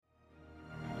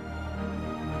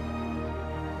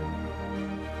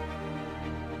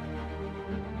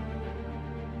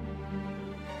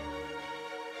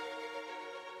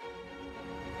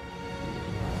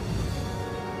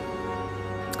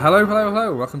Hello, hello,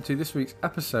 hello. Welcome to this week's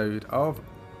episode of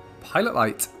Pilot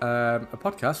Lite, a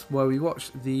podcast where we watch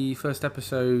the first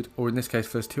episode, or in this case,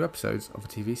 first two episodes of a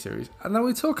TV series, and then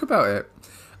we talk about it.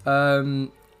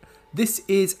 This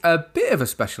is a bit of a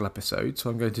special episode,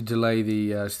 so I'm going to delay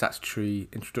the statutory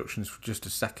introductions for just a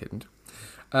second,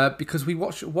 because we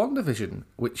watched WandaVision,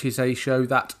 which is a show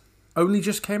that only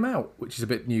just came out, which is a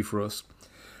bit new for us.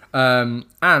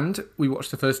 And we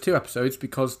watched the first two episodes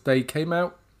because they came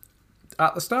out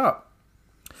at the start.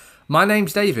 My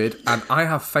name's David, and I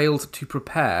have failed to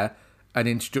prepare an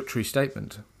introductory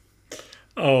statement.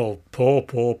 Oh,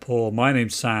 poor. My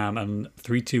name's Sam, and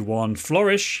 3, 2, 1,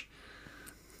 flourish.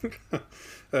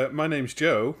 My name's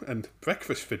Joe, and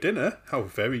breakfast for dinner? How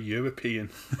very European.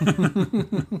 So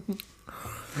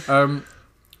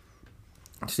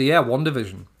yeah,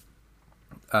 WandaVision.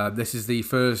 This is the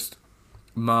first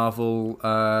Marvel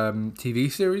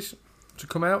TV series to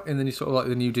come out in the sort of like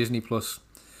the new Disney Plus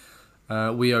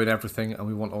we own everything and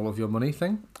we want all of your money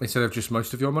thing instead of just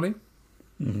most of your money.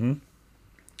 Mm-hmm.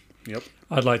 Yep.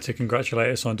 I'd like to congratulate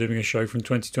us on doing a show from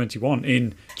 2021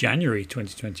 in January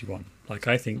 2021. Like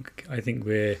I think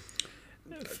we're.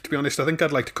 To be honest, I think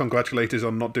I'd like to congratulate us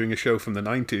on not doing a show from the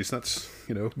 90s. That's,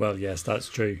 Well, yes, that's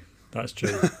true.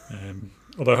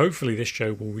 Although hopefully this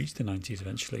show will reach the 90s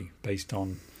eventually, based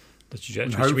on the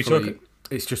trajectory. Hopefully,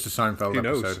 it's just a Seinfeld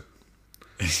episode.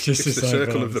 It's just the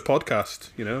circle of the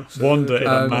podcast, So Wanda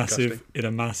in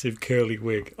a massive curly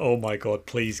wig. Oh my God!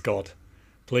 Please, God,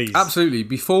 please. Absolutely.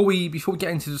 Before we get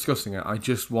into discussing it, I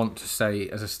just want to say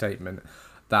as a statement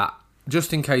that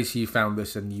just in case you found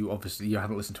this and you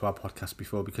haven't listened to our podcast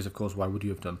before, because of course why would you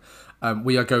have done?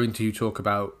 We are going to talk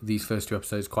about these first two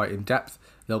episodes quite in depth.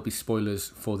 There'll be spoilers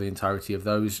for the entirety of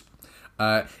those.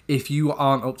 If you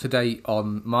aren't up to date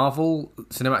on Marvel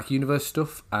Cinematic Universe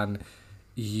stuff and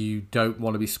you don't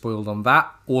want to be spoiled on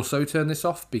that, also turn this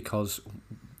off because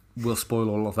we'll spoil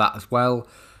all of that as well.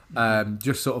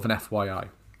 Just sort of an FYI.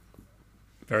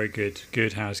 Very good.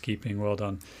 Good housekeeping. Well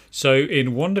done. So in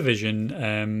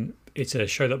WandaVision, it's a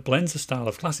show that blends the style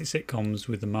of classic sitcoms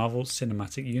with the Marvel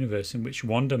Cinematic Universe, in which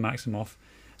Wanda Maximoff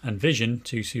and Vision,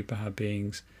 two superpower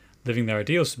beings living their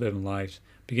ideal suburban lives,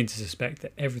 begin to suspect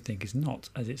that everything is not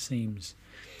as it seems.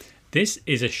 This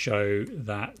is a show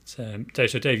that...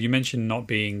 so Dave, you mentioned not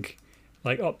being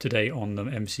up to date on the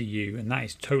MCU, and that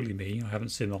is totally me. I haven't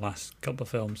seen the last couple of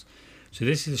films. So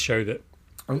this is a show that...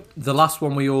 The last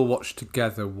one we all watched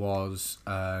together was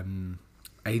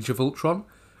Age of Ultron,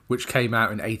 which came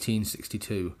out in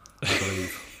 1862, I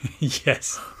believe.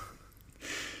 Yes.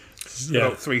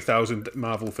 About 3,000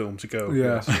 Marvel films ago.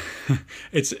 Yeah,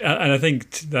 it's and I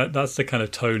think that's the kind of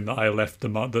tone that I left the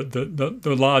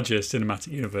larger cinematic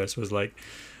universe was like.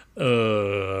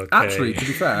 Okay. Actually, to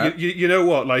be fair, you know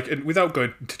what? Without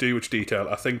going into too much detail,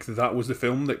 I think that was the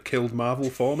film that killed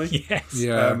Marvel for me. Yes.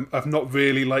 Yeah. I've not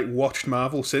really watched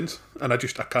Marvel since, and I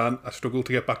can't. I struggle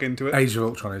to get back into it. Age of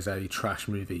Ultron is a trash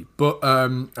movie, but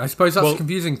I suppose that's a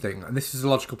confusing thing, and this is a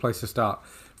logical place to start.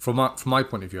 From my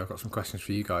point of view, I've got some questions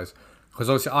for you guys. Because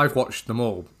obviously I've watched them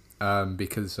all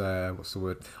because, what's the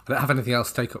word? I don't have anything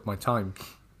else to take up my time.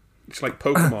 It's like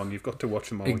Pokemon, you've got to watch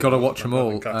them all. You've got to watch them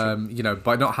all.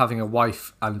 By not having a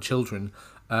wife and children,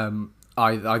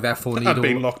 I therefore need... I've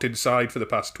been locked inside for the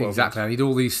past 12 Exactly, months. I need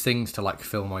all these things to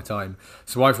fill my time.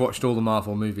 So I've watched all the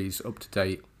Marvel movies up to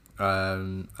date,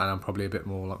 and I'm probably a bit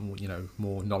more,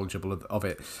 more knowledgeable of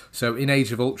it. So in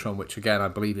Age of Ultron, which again I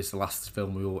believe is the last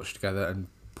film we all watched together, and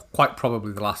quite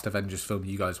probably the last Avengers film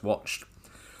you guys watched,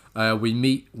 we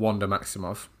meet Wanda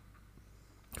Maximoff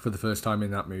for the first time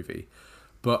in that movie.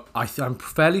 But I'm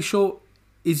fairly sure,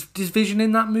 is Vision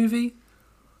in that movie?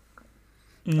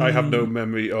 I have no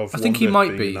memory of. I think he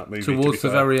might be in that movie, towards the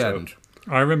very end.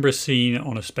 I remember a scene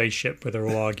on a spaceship where they're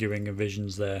all arguing and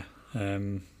Vision's there.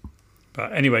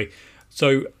 But anyway,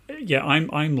 so yeah,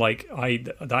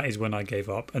 that is when I gave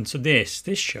up. And so this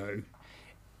show,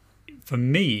 for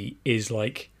me, is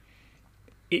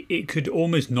it could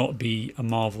almost not be a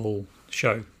Marvel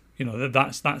show.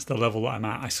 That's the level that I'm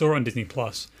at. I saw it on Disney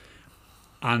Plus,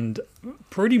 and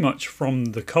pretty much from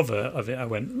the cover of it, I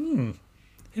went,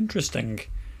 interesting.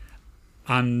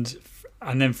 And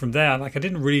then from there, I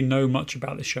didn't really know much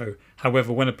about the show.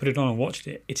 However, when I put it on and watched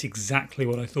it, it's exactly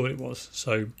what I thought it was.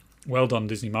 So well done,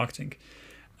 Disney marketing.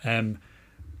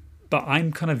 But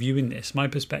I'm kind of viewing this. My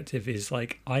perspective is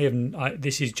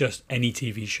this is just any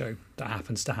TV show that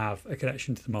happens to have a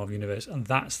connection to the Marvel Universe, and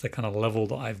that's the kind of level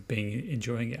that I've been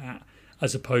enjoying it at,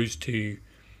 as opposed to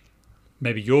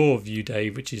maybe your view,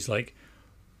 Dave, which is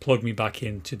plug me back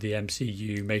into the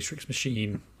MCU Matrix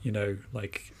machine,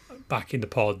 back in the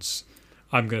pods,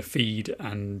 I'm going to feed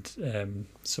and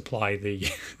supply the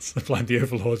supply the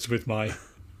overlords with my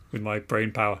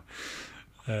brain power.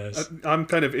 I'm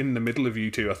kind of in the middle of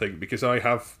you two, I think, because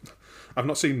I've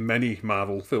not seen many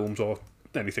Marvel films or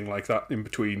anything like that in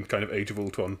between kind of Age of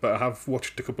Ultron, but I have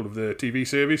watched a couple of the TV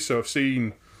series. So I've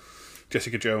seen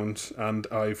Jessica Jones and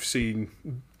I've seen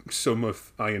some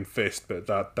of Iron Fist, but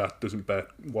that doesn't bear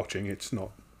watching. It's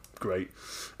not great.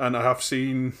 And I have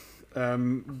seen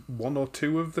one or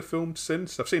two of the films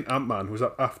since. I've seen Ant-Man. Was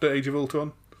that after Age of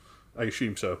Ultron? I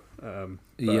assume so.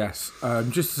 Yes.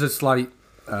 Just as a slight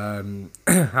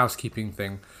housekeeping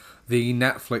thing, the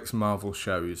Netflix Marvel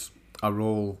shows are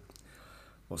all,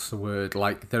 what's the word?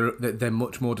 Like they're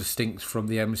much more distinct from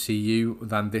the MCU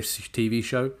than this TV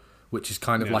show, which is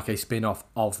kind of like a spin-off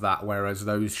of that. Whereas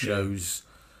those shows,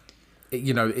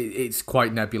 it's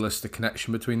quite nebulous, the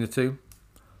connection between the two.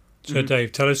 So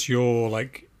Dave, tell us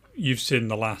you've seen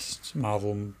the last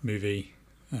Marvel movie.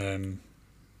 Not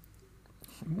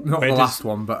the last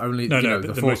one, but only the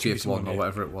 40th one or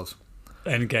whatever it was.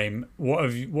 Endgame.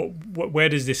 Where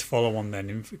does this follow on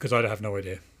then? Because I have no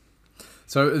idea.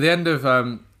 So at the end of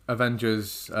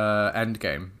Avengers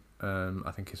Endgame,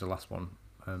 I think is the last one,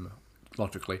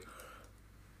 logically.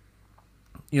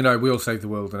 We all save the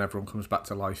world and everyone comes back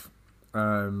to life.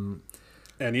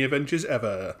 Any Avengers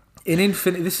ever?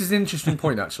 This is an interesting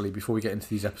point, actually, before we get into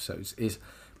these episodes,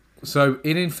 so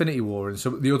in Infinity War and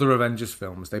some the other Avengers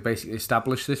films, they basically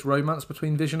establish this romance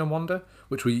between Vision and Wanda,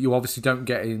 which you obviously don't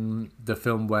get in the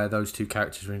film where those two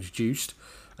characters are introduced,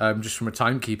 just from a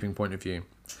timekeeping point of view.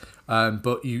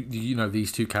 But you know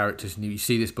these two characters, and you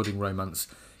see this budding romance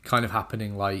kind of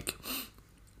happening, like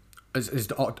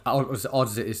as odd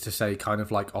as it is to say, kind of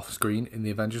like off screen in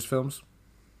the Avengers films.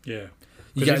 Yeah,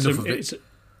 you get enough of it.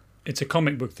 It's a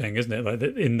comic book thing, isn't it? Like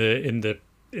in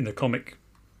the comic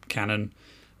canon,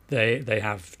 they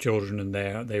have children and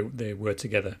they were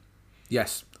together.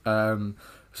 Yes. So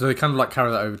they kind of like carry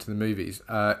that over to the movies.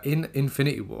 In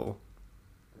Infinity War,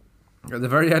 at the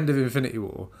very end of Infinity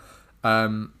War,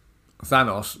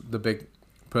 Thanos, the big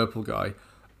purple guy,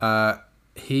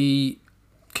 he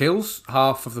kills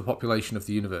half of the population of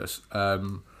the universe.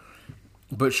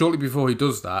 But shortly before he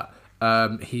does that,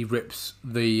 he rips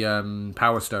the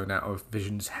Power Stone out of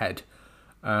Vision's head,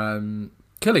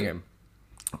 killing him.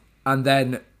 And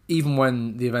then, even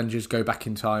when the Avengers go back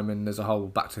in time, and there's a whole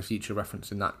Back to the Future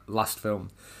reference in that last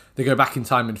film, they go back in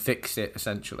time and fix it,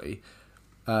 essentially,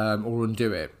 or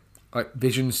undo it. Like,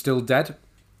 Vision's still dead.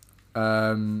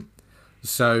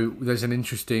 So there's an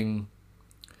interesting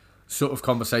sort of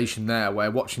conversation there,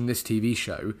 where watching this TV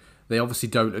show, they obviously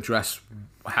don't address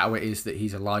how it is that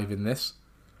he's alive in this.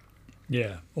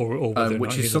 Yeah, or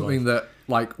which is something that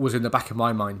was in the back of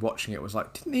my mind watching it. Was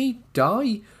like, didn't he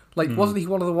die? Wasn't he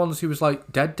one of the ones who was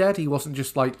dead? He wasn't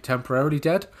just temporarily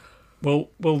dead. Well,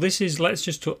 this is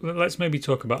let's maybe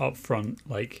talk about up front.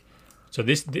 So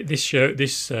this show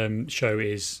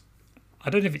is, I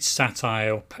don't know if it's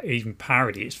satire or even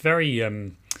parody. It's very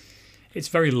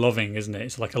loving, isn't it?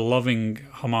 It's like a loving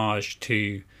homage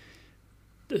to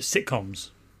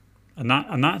sitcoms. And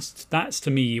that's to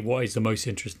me what is the most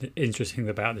interesting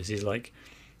about this is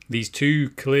these two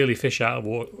clearly fish out of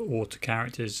water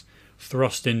characters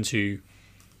thrust into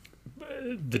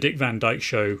the Dick Van Dyke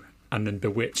Show and then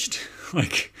Bewitched,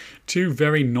 two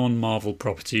very non-Marvel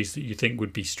properties that you think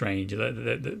would be strange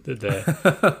that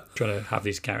they're trying to have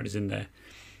these characters in there.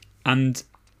 And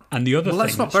the other thing,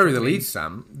 let's not bury the lead,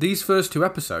 Sam. These first two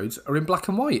episodes are in black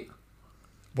and white.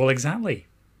 Well, exactly.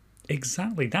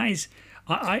 That is.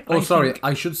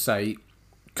 I should say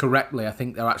correctly. I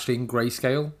think they're actually in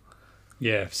grayscale.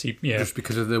 Yeah. Just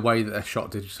because of the way that they're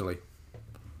shot digitally.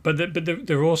 But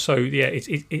they're also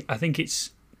I think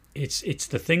it's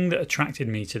the thing that attracted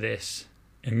me to this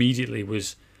immediately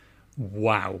was,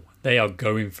 wow, they are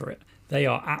going for it. They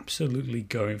are absolutely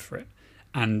going for it.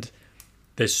 And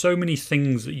there's so many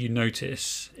things that you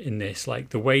notice in this, like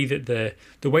the way that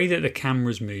the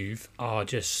cameras move are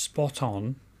just spot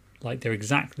on. They're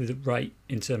exactly right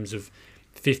in terms of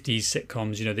 50s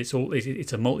sitcoms.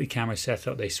 It's a multi-camera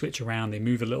setup. They switch around, they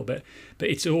move a little bit, but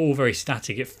it's all very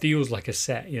static. It feels like a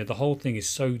set. The whole thing is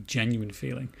so genuine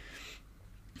feeling.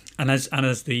 And as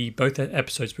both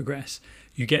episodes progress,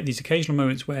 you get these occasional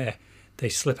moments where they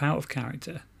slip out of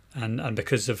character, and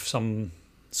because of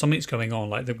something's going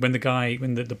on, like when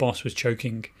the boss was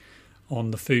choking on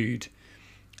the food,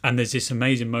 and there's this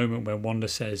amazing moment where Wanda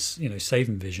says, "Save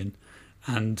him, Vision,"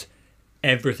 and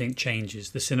everything changes.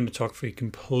 The cinematography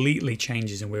completely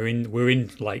changes, and we're in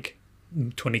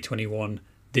 2021.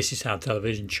 This is how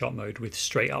television shot mode with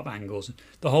straight up angles.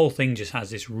 The whole thing just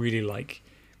has this really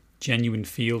genuine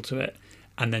feel to it,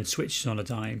 and then switches on a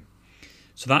dime.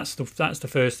 So that's the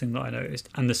first thing that I noticed.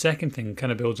 And the second thing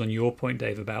kind of builds on your point,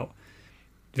 Dave, about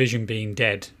Vision being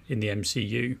dead in the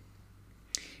MCU.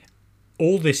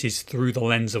 All this is through the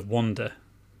lens of Wanda,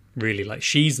 really. Like,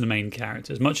 she's the main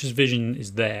character. As much as Vision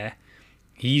is there,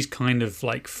 he's kind of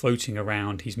like floating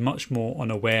around. He's much more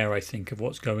unaware, I think, of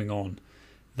what's going on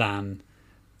than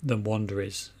Wanda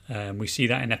is. We see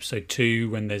that in episode 2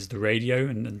 when there's the radio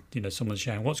and someone's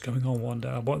shouting, "What's going on,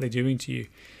 Wanda? What are they doing to you?"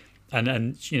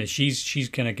 And she's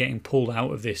kind of getting pulled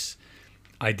out of this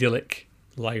idyllic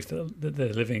life that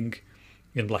they're living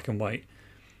in black and white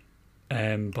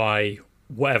by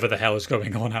whatever the hell is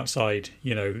going on outside,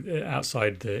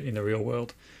 outside in the real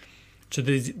world. So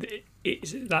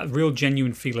it's that real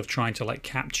genuine feel of trying to like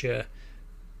capture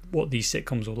what these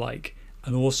sitcoms are like,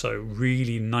 and also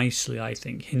really nicely, I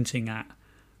think, hinting at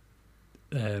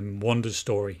Wanda's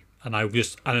story. And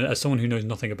as someone who knows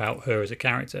nothing about her as a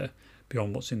character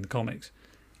beyond what's in the comics,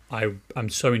 I'm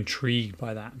so intrigued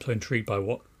by that. I'm so intrigued by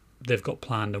what they've got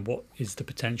planned and what is the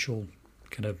potential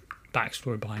kind of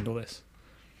backstory behind all this.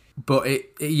 But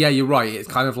yeah, you're right. It's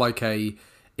kind of like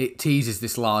it teases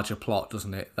this larger plot,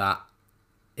 doesn't it? That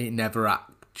it never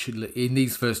actually, in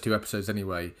these first 2 episodes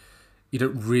anyway, you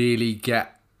don't really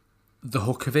get the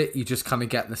hook of it. You just kind of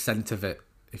get the scent of it,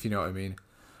 if you know what I mean.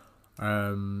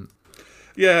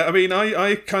 Yeah, I mean,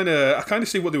 I kind of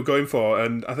see what they were going for,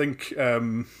 and I think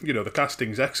the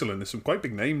casting's excellent. There's some quite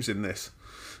big names in this,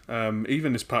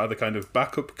 even as part of the kind of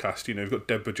backup cast. You've got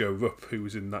Deborah Jo Rupp, who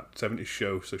was in that 70s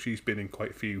show, so she's been in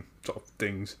quite a few sort of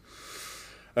things.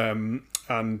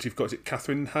 And you've got, is it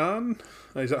Catherine Hahn?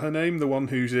 Is that her name? The one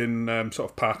who's in sort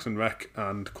of Parks and Rec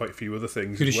and quite a few other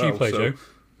things. Who does she play, Joe?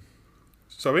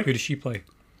 Sorry, who does she play?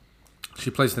 She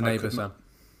plays the neighbour, Sam.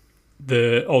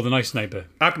 The nice neighbour.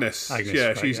 Agnes. Yeah,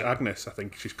 right, she's Agnes, I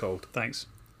think she's called. Thanks.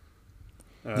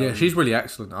 Yeah, she's really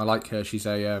excellent. I like her. She's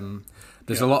a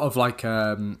there's a lot of like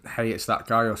hey, it's that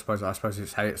guy, or I suppose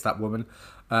it's hey, it's that woman.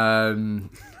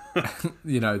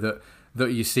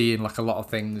 That you see in like a lot of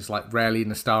things, like rarely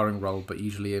in a starring role, but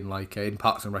usually in like in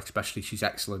Parks and Rec especially, she's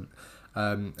excellent.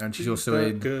 And she's also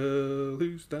in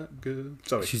Who's that girl?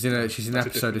 Sorry, she's in an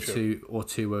episode or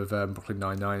two of Brooklyn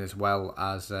Nine-Nine, as well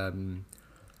as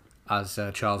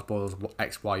Charles Boyle's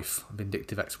ex-wife,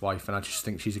 vindictive ex-wife, and I just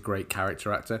think she's a great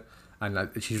character actor, and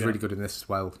she's really good in this as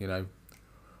well.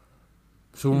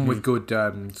 Someone with good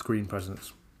screen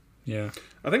presence. Yeah,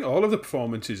 I think all of the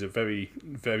performances are very,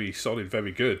 very solid,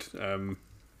 very good.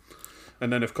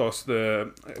 And then, of course,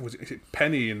 is it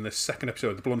Penny in the second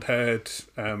episode, the blonde-haired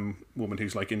woman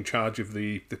who's like in charge of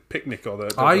the picnic or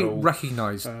the I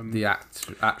recognise the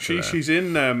actor. She's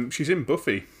in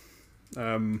Buffy.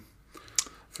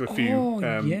 For a few,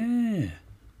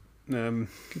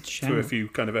 good shout. For a few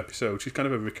kind of episodes, she's kind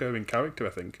of a recurring character, I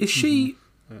think. Is she?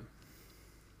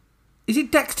 Is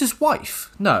it Dexter's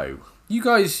wife? No, you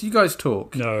guys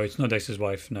talk. No, it's not Dexter's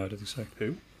wife. No, I don't think so.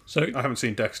 Who? So I haven't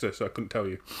seen Dexter, so I couldn't tell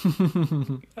you.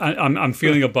 I'm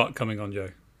feeling a butt coming on, Joe.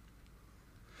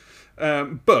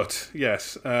 But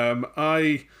yes,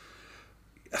 I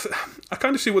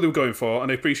kind of see what they were going for,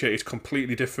 and I appreciate it's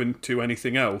completely different to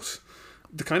anything else.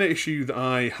 The kind of issue that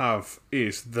I have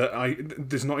is that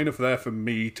there's not enough there for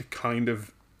me to kind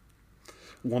of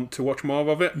want to watch more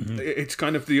of it. Mm-hmm. It's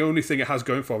kind of the only thing it has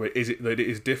going for it is that it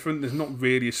is different. There's not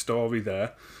really a story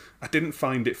there. I didn't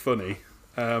find it funny,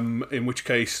 in which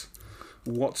case,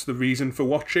 what's the reason for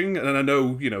watching? And I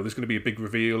know, there's going to be a big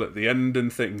reveal at the end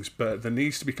and things, but there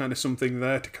needs to be kind of something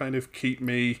there to kind of keep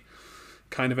me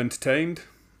kind of entertained.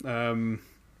 And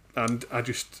I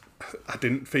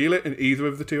didn't feel it in either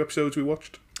of the 2 episodes we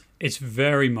watched. It's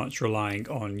very much relying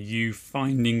on you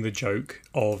finding the joke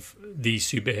of these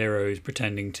superheroes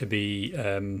pretending to be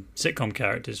sitcom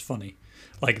characters funny.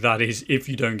 Like, that is, if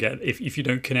you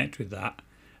don't connect with that,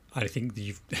 I think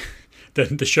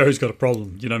the show's got a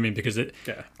problem. You know what I mean? Because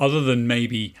other than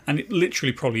maybe, and it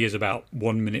literally probably is about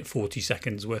 1 minute 40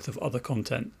 seconds worth of other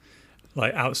content,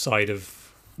 like outside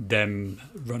of them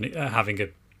having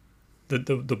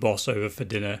the boss over for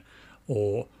dinner,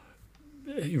 or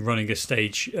running a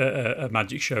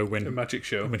magic show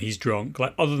when he's drunk.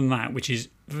 Like, other than that, which is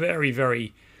very,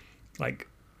 very like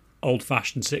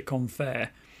old-fashioned sitcom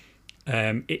fare,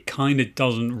 it kind of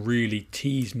doesn't really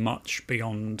tease much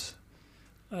beyond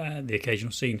the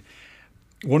occasional scene.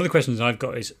 One of the questions I've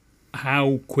got is,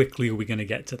 how quickly are we going to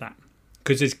get to that?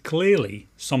 Because there's clearly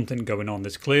something going on.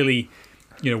 There's clearly,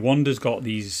 Wanda's got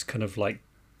these kind of like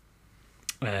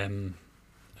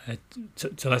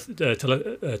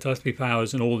telepathy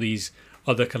powers and all these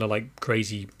other kind of like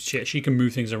crazy shit. She can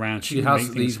move things around. She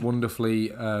has these wonderfully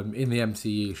in the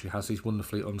MCU. She has these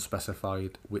wonderfully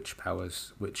unspecified witch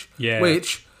powers, which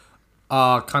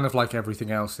are kind of like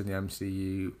everything else in the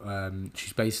MCU.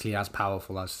 She's basically as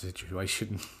powerful as the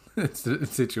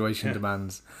situation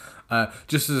demands.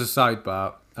 Just as a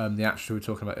sidebar, the actress we were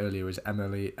talking about earlier is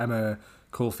Emma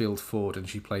Caulfield Ford, and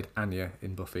she played Anya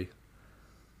in Buffy.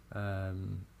 There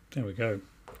we go.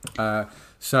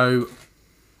 So,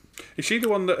 is she the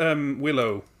one that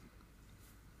Willow?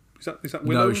 Is that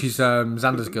Willow? No, she's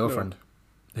Xander's girlfriend,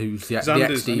 who's the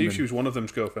Xander's. ex-demon. I knew she was one of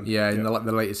them's girlfriend. Yeah, in the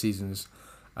later seasons.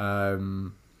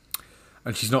 And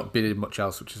she's not been in much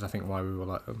else, which is I think why we were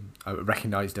like I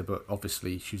recognised her, but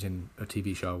obviously she was in a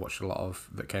TV show I watched a lot of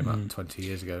that came out 20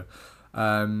 years ago.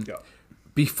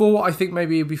 Before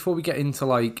we get into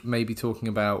like maybe talking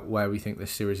about where we think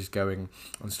this series is going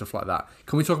and stuff like that,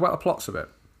 can we talk about the plots of it?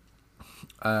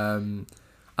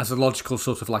 As a logical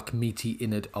sort of like meaty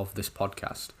innard of this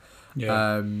podcast.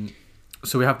 Yeah.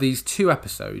 So we have these 2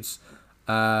 episodes.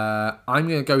 I'm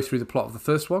going to go through the plot of the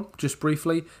first one just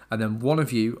briefly, and then one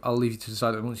of you, I'll leave you to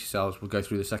decide amongst yourselves, will go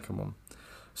through the second one.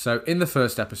 So in the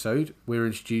first episode, we're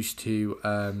introduced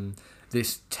to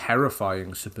this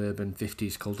terrifying suburban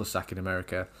 50s cul-de-sac in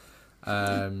America.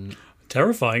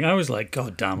 Terrifying. I was like,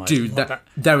 God damn it. Dude,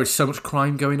 there is so much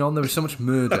crime going on. There is so much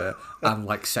murder and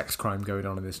like sex crime going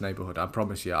on in this neighborhood. I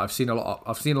promise you. I've seen a lot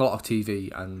of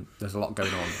TV, and there's a lot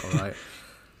going on, all right?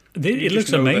 It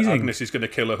looks amazing. Agnes is going to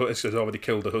kill her. Has already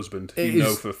killed her husband. You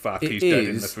know for a fact he's dead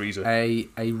in the freezer. A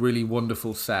really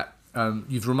wonderful set.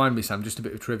 You've reminded me, Sam. Just a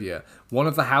bit of trivia. One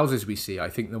of the houses we see, I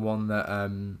think the one that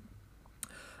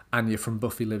Anya from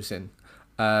Buffy lives in,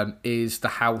 is the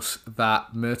house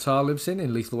that Murtaugh lives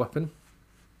in Lethal Weapon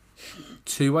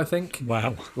 2, I think.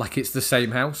 Wow. Like it's the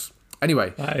same house.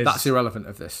 Anyway, that's irrelevant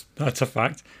of this. That's a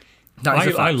fact. That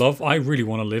is a fact. I really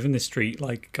want to live in this street.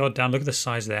 Like, God damn, look at the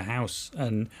size of their house,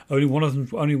 and only one of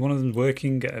them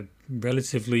working at a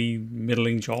relatively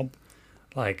middling job.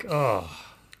 Like, I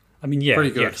mean, yeah, pretty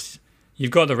good. Yes,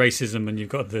 you've got the racism and you've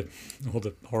got all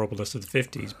the horribleness of the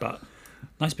 50s, but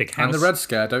nice big house. And the Red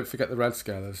Scare. Don't forget the Red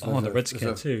Scare. The Red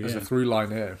Scare too. There's a through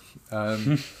line here.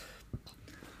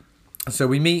 So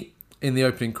we meet in the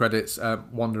opening credits,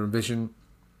 Wanda and Vision.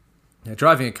 They're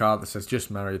driving a car that says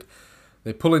 "Just Married."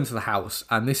 They pull into the house,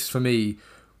 and this for me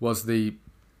was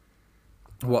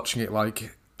watching it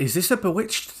like, is this a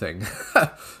Bewitched thing?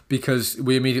 Because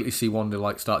we immediately see Wanda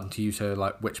like starting to use her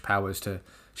like witch powers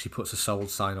she puts a sold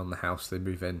sign on the house. They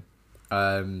move in,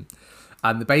 and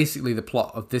basically the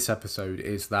plot of this episode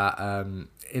is that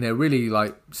in a really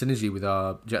like synergy with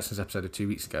our Jetsons episode of 2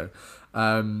 weeks ago,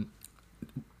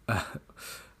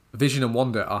 Vision and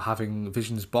Wanda are having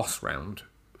Vision's boss round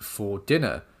for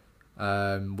dinner.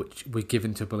 Which we're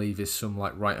given to believe is some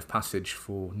like rite of passage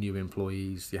for new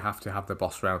employees. You have to have the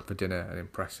boss round for dinner and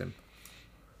impress him.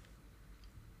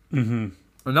 Mm-hmm.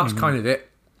 And that's kind of it,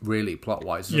 really,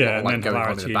 plot-wise. There's a lot like going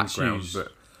on in the background,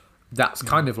 but that's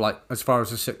kind of like, as far as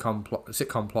the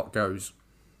sitcom plot goes,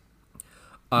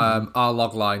 our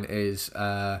logline is,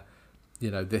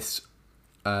 this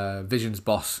Vision's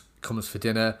boss comes for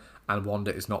dinner and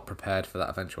Wanda is not prepared for that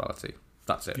eventuality.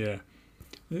 That's it. Yeah.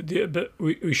 But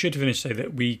we should finish say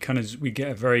that we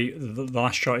get the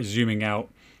last shot is zooming out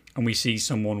and we see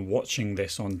someone watching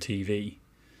this on TV.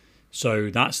 So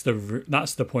that's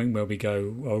the point where we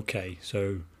go, okay,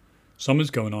 so something's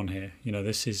going on here.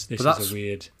 This is a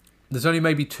weird. There's only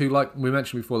maybe 2, like we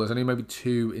mentioned before. There's only maybe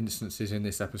 2 instances in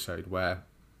this episode where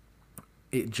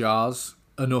it jars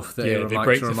enough that it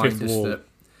reminds us that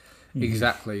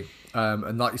exactly.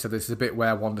 And like you said, this is a bit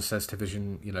where Wanda says to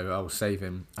Vision, I'll save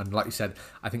him. And like you said,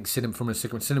 I think from a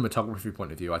cinematography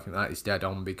point of view, I think that is dead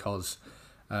on because,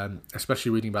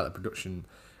 especially reading about the production,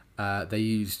 they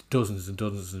used dozens and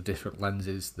dozens of different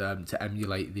lenses to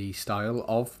emulate the style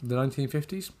of the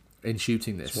 1950s in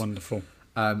shooting this. It's wonderful.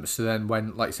 So then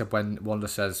when Wanda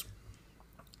says,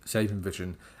 save him,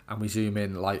 Vision, and we zoom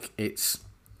in, like it's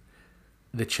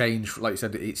the change, like you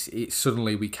said, it's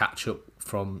suddenly we catch up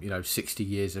from 60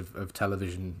 years of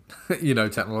television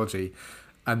technology,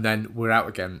 and then we're out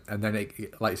again, and then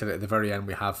like you said, at the very end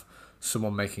we have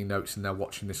someone making notes and they're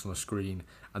watching this on a screen,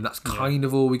 and that's kind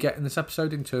of all we get in this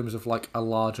episode in terms of like a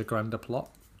larger, grander plot.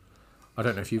 I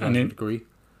don't know if you guys would agree.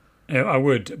 I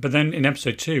would, but then in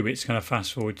episode 2 it's kind of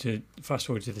fast forward to the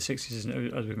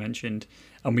 60s, as we mentioned,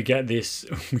 and we get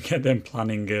them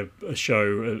planning a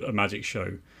show, a magic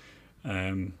show,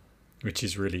 which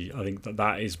is really, I think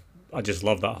that is, I just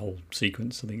love that whole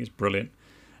sequence. I think it's brilliant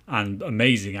and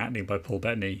amazing acting by Paul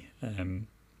Bettany.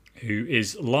 who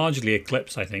is largely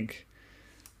eclipsed, I think,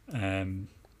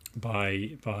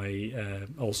 by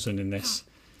Olsen in this.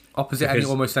 Opposite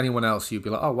almost anyone else, you'd be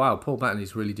like, oh wow, Paul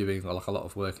Bettany's really doing like a lot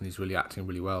of work and he's really acting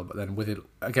really well. But then with it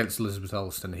against Elizabeth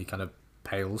Olsen, he kind of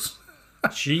pales.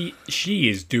 she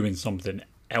is doing something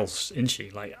else, isn't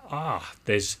she? Like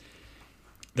there's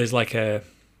like a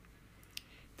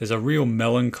real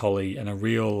melancholy and a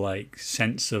real like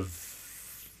sense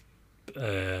of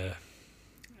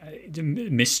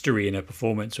mystery in her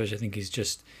performance, which I think is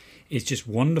just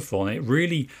wonderful.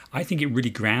 And I think it really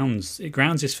grounds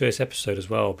this first episode as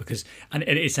well, because and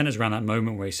it centers around that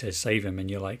moment where he says save him, and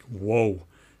you're like, whoa,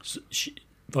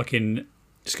 fucking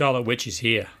Scarlet Witch is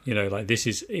here. You know, like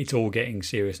it's all getting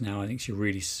serious now. I think she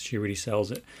really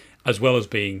sells it, as well as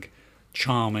being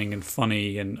charming and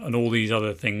funny and all these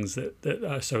other things that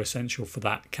are so essential for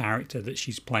that character that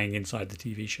she's playing inside the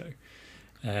TV show.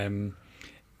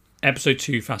 Episode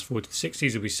 2, fast forward to the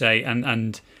 60s, as we say,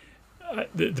 and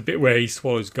the bit where he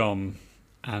swallows gum,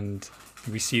 and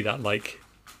we see that like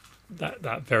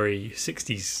that very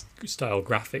 60s style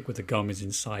graphic where the gum is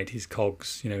inside his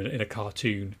cogs, you know, in a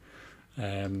cartoon.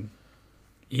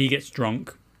 He gets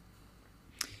drunk,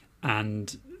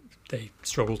 and they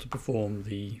struggle to perform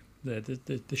the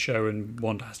show, and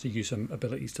Wanda has to use some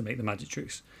abilities to make the magic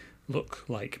tricks look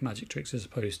like magic tricks as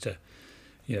opposed to,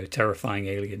 you know, terrifying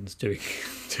aliens doing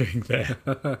their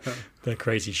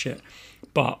crazy shit.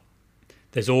 But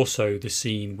there's also the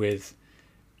scene with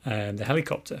the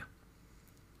helicopter,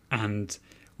 and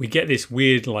we get this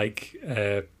weird like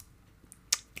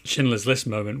Schindler's List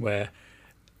moment where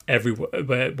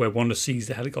where Wanda sees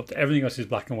the helicopter, everything else is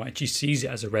black and white, and she sees it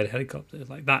as a red helicopter.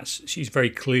 Like she's very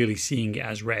clearly seeing it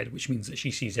as red, which means that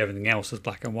she sees everything else as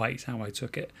black and white. Is how I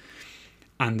took it.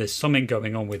 And there's something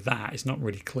going on with that. It's not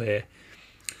really clear.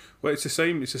 Well, it's the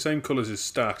same colours as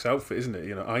Stark's outfit, isn't it?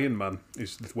 You know, Iron Man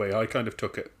is the way I kind of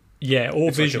took it. Yeah, or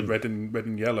it's Vision, like red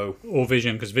and yellow, or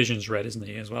Vision, because Vision's red, isn't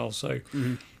he, as well? So,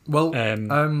 well,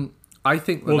 I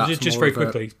think that that's just more very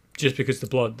quickly, just because the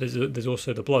blood, there's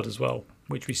also the blood as well,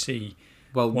 which we see.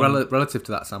 Well, relative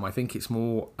to that, Sam, I think it's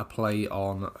more a play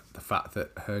on the fact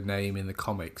that her name in the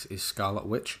comics is Scarlet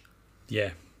Witch.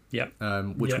 Yeah. Yeah.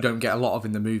 Which we don't get a lot of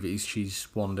in the movies. She's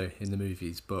Wanda in the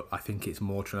movies, but I think it's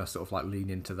more trying to sort of like lean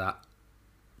into that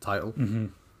title.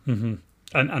 Mm-hmm. Mm-hmm.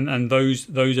 And those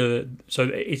are, so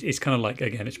it's kind of like,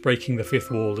 again, it's breaking the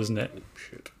fifth wall, isn't it?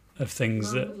 Shit. Of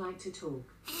things that. Would like to talk.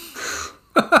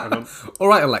 All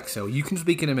right, Alexa, you can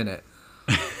speak in a minute.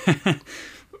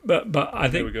 but I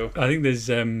think there we go. I think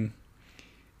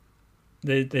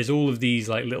there's all of these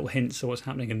like little hints of what's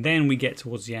happening, and then we get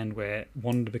towards the end where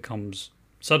Wanda becomes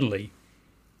suddenly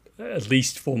at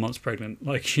least 4 months pregnant.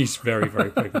 Like, she's very,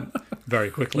 very pregnant very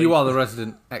quickly. You are the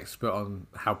resident expert on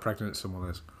how pregnant someone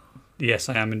is. Yes,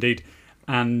 I am indeed.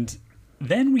 And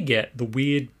then we get the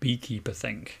weird beekeeper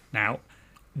thing. Now,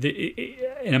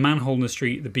 in a manhole in the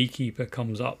street, the beekeeper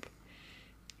comes up,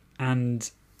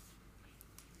 and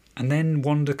then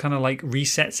Wanda kind of like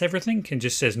resets everything and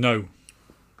just says, no,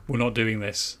 we're not doing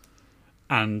this.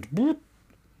 And whoop,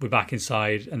 we're back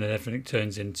inside, and then everything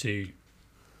turns into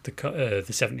the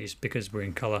 70s because we're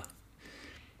in colour.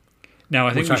 Now,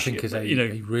 I think is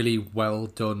a really well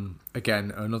done,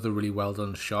 again, another really well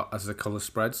done shot as the colour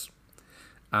spreads.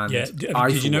 And yeah,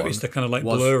 did you notice the kind of like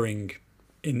blurring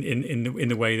in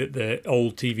the way that the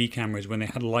old TV cameras, when they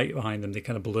had light behind them, they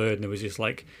kind of blurred, and there was just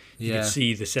like you could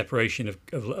see the separation of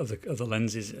the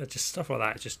lenses, just stuff like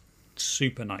that. Just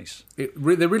super nice. They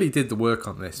really did the work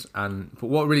on this, but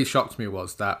what really shocked me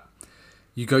was that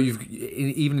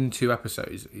even in 2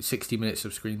 episodes, 60 minutes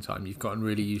of screen time, you've gotten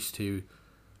really used to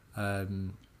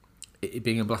it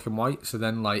being in black and white. So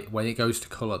then, like, when it goes to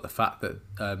colour, the fact that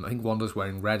I think Wanda's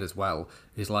wearing red as well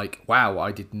is like, wow,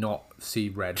 I did not see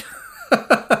red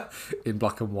in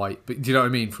black and white. But do you know what I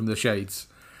mean? From the shades,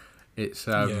 it's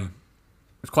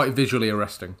quite visually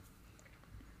arresting.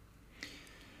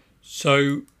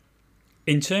 So,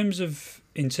 in terms of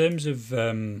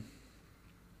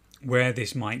where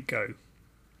this might go,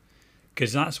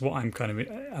 because that's what I'm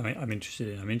interested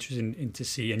in. I'm interested in to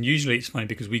see, and usually it's funny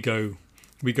because we go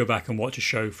back and watch a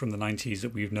show from the 90s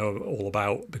that we know all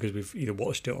about because we've either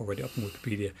watched it or read it up on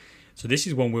Wikipedia. So this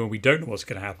is one where we don't know what's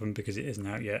going to happen because it isn't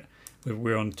out yet.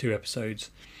 We're on 2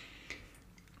 episodes.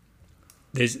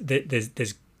 There's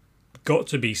got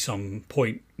to be some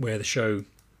point where the show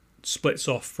splits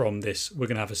off from this. We're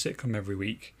going to have a sitcom every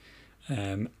week,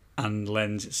 and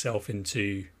lends itself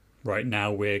into. Right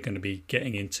now, we're going to be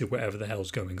getting into whatever the hell's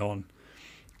going on,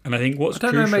 and I think what's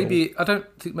crucial. I don't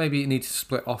think maybe it needs to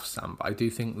split off, Sam. But I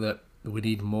do think that we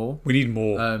need more. We need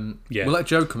more. We'll let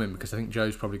Joe come in because I think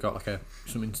Joe's probably got like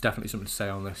definitely something to say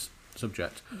on this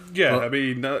subject. Yeah, but, I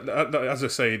mean, as I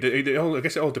say, I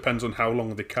guess it all depends on how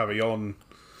long they carry on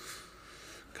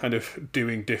kind of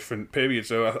doing different periods.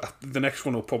 So the next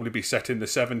one will probably be set in the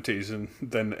 70s and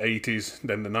then 80s,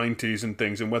 then the 90s and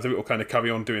things, and whether it will kind of carry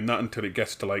on doing that until it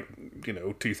gets to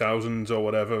 2000s or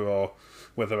whatever, or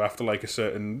whether after a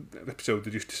certain episode they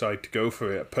just decide to go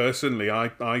for it. Personally,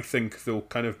 I think they'll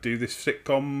kind of do this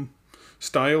sitcom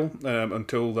style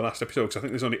until the last episode, because I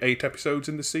think there's only 8 episodes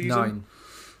in the season.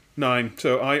 9.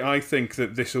 So I think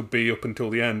that this will be up until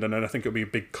the end, and then I think it'll be a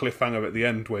big cliffhanger at the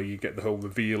end where you get the whole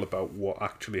reveal about what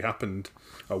actually happened,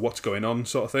 or what's going on,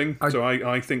 sort of thing. So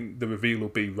I think the reveal will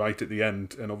be right at the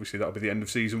end, and obviously that'll be the end of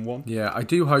season 1. Yeah, I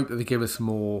do hope that they give us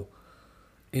more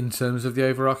in terms of the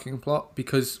overarching plot,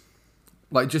 because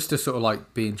just to sort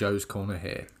of be in Joe's corner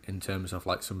here in terms of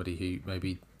somebody who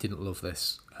maybe didn't love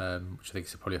this, which I think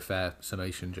is probably a fair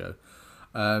summation, Joe.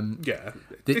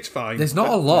 It's fine. There's not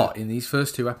a lot in these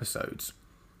first 2 episodes,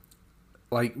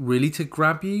 really to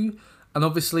grab you. And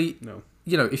obviously, no.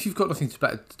 If you've got nothing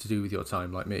better to do with your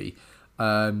time, like me,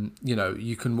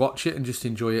 you can watch it and just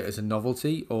enjoy it as a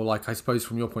novelty, or I suppose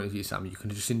from your point of view, Sam, you can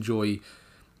just enjoy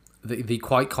the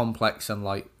quite complex and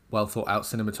well thought out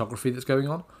cinematography that's going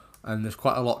on. And there's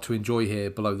quite a lot to enjoy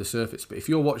here below the surface. But if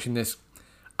you're watching this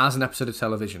as an episode of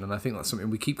television, and I think that's something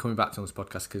we keep coming back to on this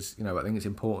podcast because I think it's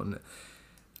important.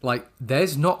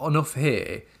 There's not enough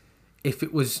here. If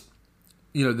it was,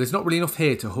 there's not really enough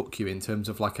here to hook you in terms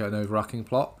of an overarching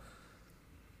plot.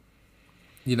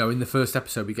 In the first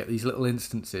episode, we get these little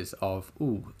instances of,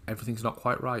 everything's not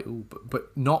quite right.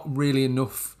 But not really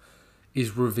enough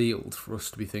is revealed for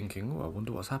us to be thinking, I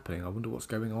wonder what's happening. I wonder what's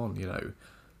going on.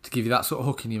 To give you that sort of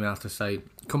hook in your mouth to say,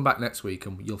 come back next week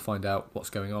and you'll find out what's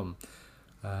going on.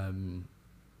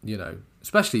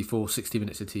 Especially for 60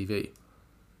 minutes of TV.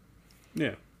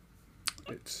 Yeah.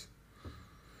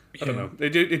 I don't know.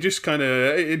 It just kind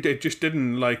of it just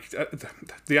didn't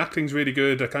the acting's really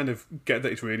good. I kind of get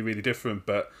that it's really, really different,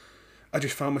 but I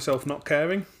just found myself not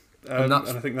caring. And I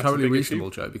think that's totally reasonable,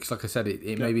 issue. Joe. Because like I said,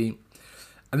 it may be,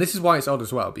 and this is why it's odd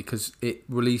as well, because it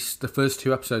released the first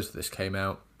 2 episodes of this came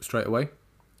out straight away,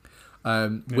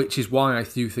 which is why I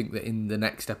do think that in the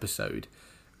next episode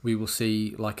we will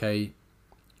see a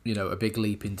big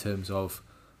leap in terms of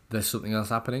there's something else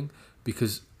happening.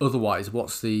 Because otherwise,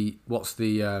 what's the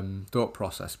thought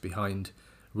process behind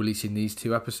releasing these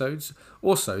 2 episodes?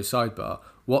 Also, sidebar,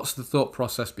 what's the thought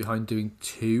process behind doing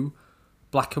 2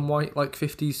 black and white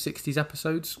 50s, 60s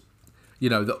episodes?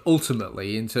 That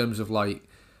ultimately, in terms of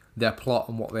their plot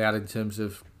and what they add in terms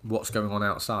of what's going on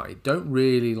outside, don't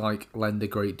really lend a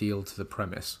great deal to the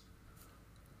premise.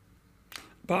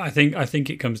 But I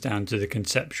think it comes down to the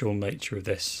conceptual nature of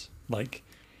this.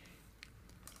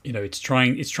 It's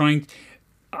trying.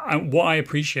 What I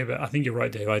appreciate about, I think you're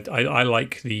right, Dave. I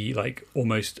like the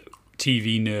almost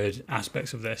TV nerd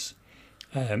aspects of this,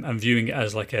 and viewing it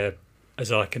as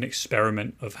an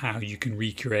experiment of how you can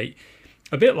recreate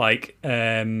a bit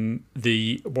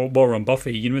the while we're on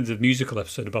Buffy. The musical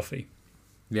episode of Buffy,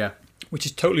 yeah, which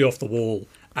is totally off the wall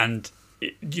and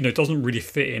it doesn't really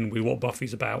fit in with what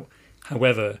Buffy's about.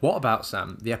 However, what about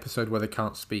Sam? The episode where they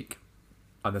can't speak,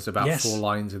 and there's about 4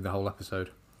 lines in the whole episode.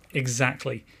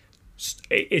 Exactly.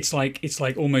 It's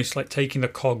almost like taking the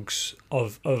cogs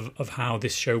of how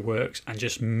this show works and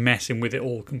just messing with it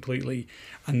all completely,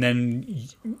 and then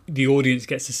the audience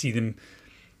gets to see them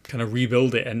kind of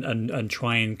rebuild it and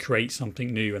try and create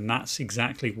something new, and that's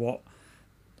exactly what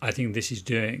I think this is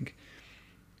doing.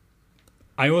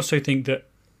 I also think that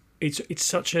it's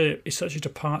such a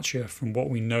departure from what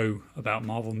we know about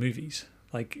Marvel movies,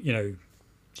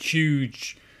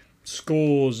 huge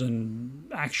scores and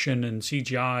action and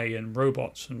CGI and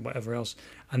robots and whatever else,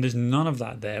 and there's none of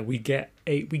that there. We get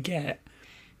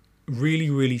really,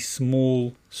 really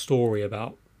small story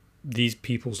about these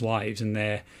people's lives and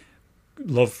their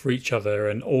love for each other,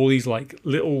 and all these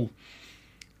little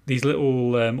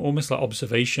almost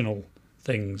observational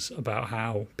things about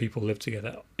how people live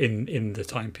together in the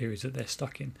time periods that they're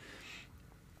stuck in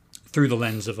through the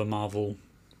lens of a Marvel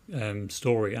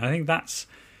story. And I think that's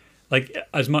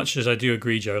as much as I do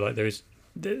agree, Joe,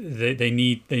 they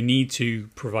need to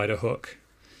provide a hook,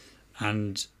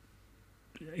 and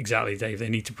exactly, Dave, they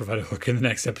need to provide a hook in the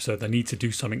next episode. They need to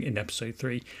do something in episode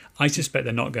 3. I suspect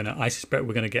they're not gonna. I suspect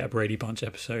we're gonna get a Brady Bunch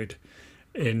episode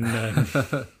in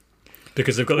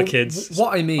because they've got the kids.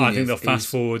 What I mean, I think they'll fast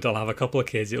forward. They'll have a couple of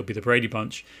kids. It'll be the Brady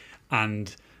Bunch,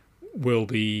 and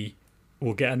I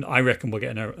reckon we'll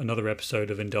get another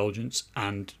episode of Indulgence,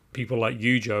 and people like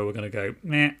you, Joe, are going to go,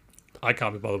 meh. I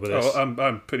can't be bothered with this.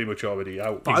 I'm pretty much already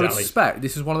out. But I would suspect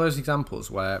this is one of those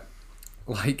examples where,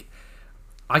 like,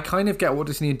 I kind of get what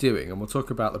Disney are doing, and we'll talk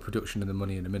about the production and the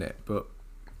money in a minute, but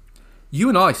you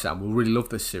and I, Sam, will really love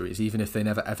this series, even if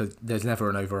there's never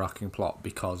an overarching plot,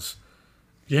 because,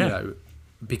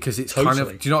 because it's kind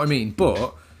of, do you know what I mean?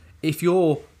 But if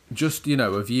you're just,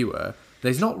 a viewer,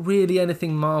 there's not really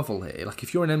anything Marvel here. Like,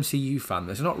 if you're an MCU fan,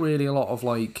 there's not really a lot of,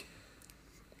 like,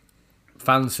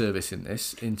 fan service in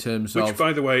this, in terms of... Which,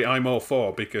 by the way, I'm all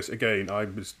for, because, again, I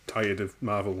was tired of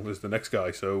Marvel as the next guy,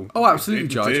 so... Oh, absolutely,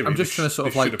 George. I'm just trying to sort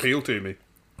of, like... should appeal to me.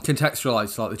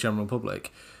 Contextualise to, like, the general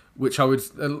public, which I would,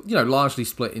 largely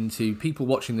split into people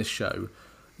watching this show,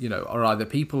 are either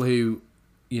people who,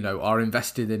 are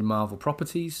invested in Marvel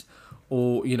properties,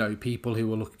 or, people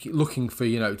who are looking for,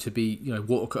 to be,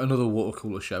 another water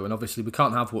cooler show. And obviously we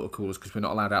can't have water coolers because we're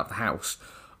not allowed out of the house.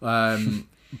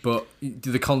 But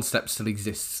the concept still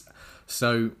exists.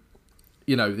 So,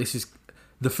 this is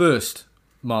the first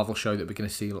Marvel show that we're going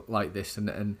to see like this.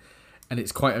 And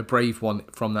it's quite a brave one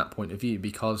from that point of view,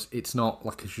 because it's not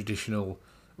like a traditional,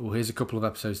 here's a couple of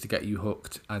episodes to get you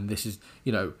hooked. And this is,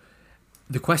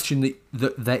 the question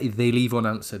that they leave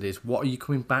unanswered is, what are you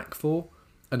coming back for?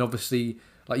 And obviously,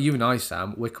 like you and I,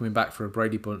 Sam, we're coming back for a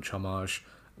Brady Bunch homage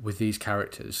with these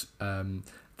characters.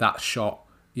 That shot,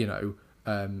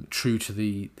 true to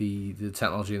the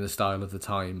technology and the style of the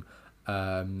time.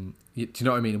 Do you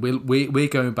know what I mean? We're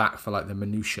going back for like the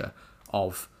minutiae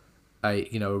of a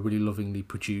really lovingly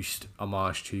produced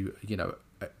homage to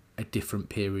a different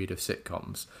period of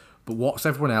sitcoms. But what's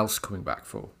everyone else coming back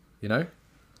for?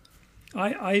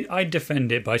 I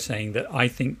defend it by saying that I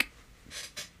think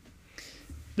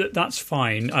that's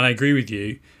fine, and I agree with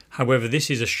you. However,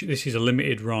 this is a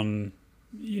limited run,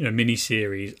 mini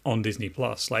series on Disney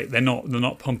Plus. Like, they're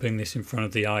not pumping this in front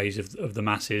of the eyes of the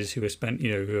masses who are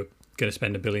who are going to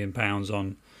spend £1 billion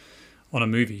on a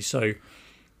movie. So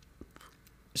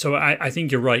I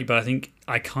think you're right, but I think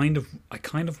I kind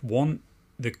of want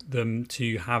them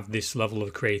to have this level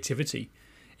of creativity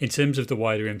in terms of the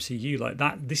wider MCU. Like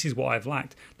that, this is what I've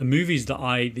lacked. The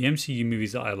MCU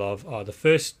movies that I love are the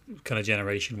first kind of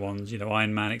generation ones,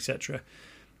 Iron Man, etc.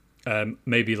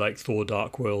 Maybe like Thor: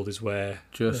 Dark World is where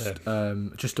just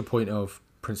a point of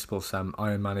principle, Sam.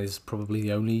 Iron Man is probably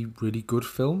the only really good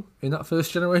film in that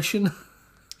first generation.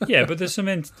 Yeah, but there's some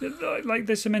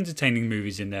entertaining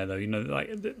movies in there though.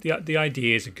 The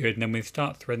ideas are good, and then we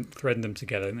start threading them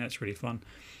together, and that's really fun.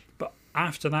 But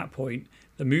after that point,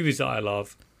 the movies that I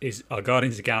love are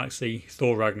Guardians of the Galaxy,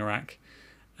 Thor: Ragnarok,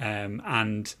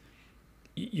 and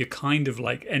you're kind of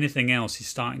like anything else is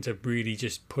starting to really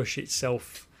just push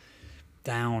itself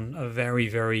down a very,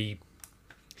 very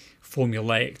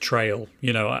formulaic trail.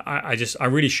 I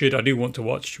really should. I do want to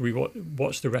watch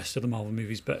the rest of the Marvel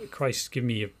movies, but Christ, give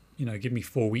me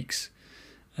 4 weeks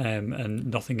and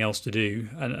nothing else to do,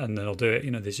 and then I'll do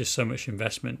it. There's just so much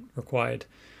investment required.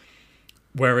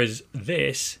 Whereas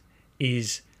this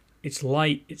it's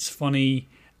light, it's funny,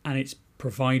 and it's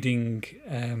providing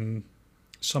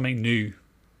something new,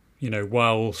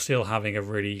 while still having a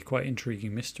really quite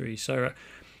intriguing mystery. So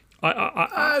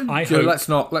I hope... let's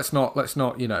not let's not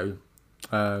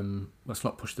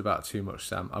push the bat too much,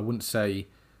 Sam. I wouldn't say,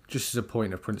 just as a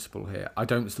point of principle here,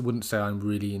 wouldn't say I'm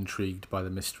really intrigued by the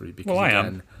mystery, because I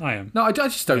am. No, I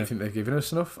just don't think they've given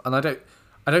us enough, and I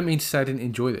don't mean to say I didn't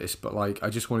enjoy this, but like I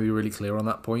just want to be really clear on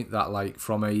that point, that like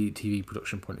from a TV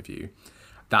production point of view,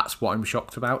 that's what I'm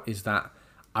shocked about, is that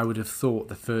I would have thought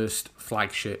the first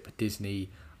flagship Disney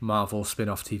Marvel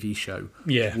spin-off TV show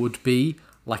would be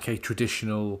like a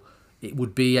traditional, it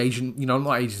would be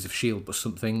not Agents of S.H.I.E.L.D., but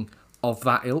something of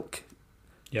that ilk.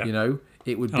 Yeah.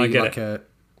 It would be like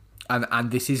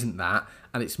and this isn't that,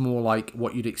 and it's more like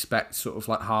what you'd expect sort of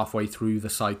like halfway through the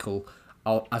cycle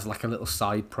as like a little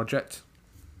side project.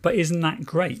 But isn't that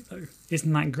great though?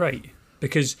 Isn't that great?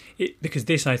 Because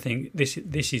this, I think, this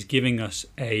is giving us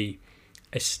a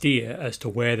steer as to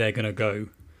where they're going to go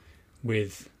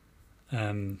with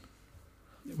the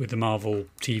Marvel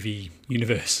TV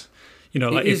universe.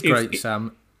 It is great,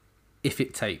 Sam. If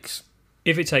it takes.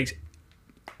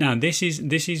 Now this is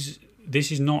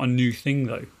not a new thing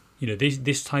though.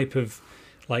 This type of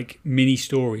like mini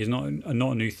story is not a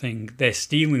new thing. They're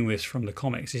stealing this from the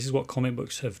comics. This is what comic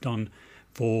books have done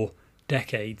for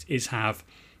decades, is have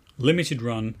limited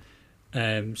run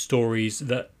stories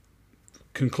that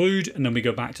conclude, and then we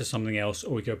go back to something else,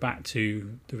 or we go back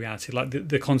to the reality, like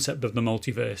the concept of the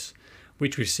multiverse,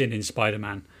 which we've seen in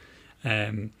Spider-Man.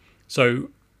 So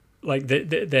like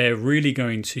they're really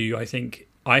going to,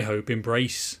 I hope,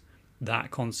 embrace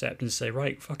that concept and say,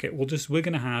 right, fuck it, we're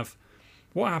going to have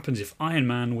what happens if Iron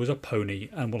Man was a pony,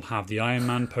 and we'll have the Iron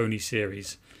Man pony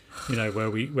series, where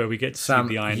we get to Sam,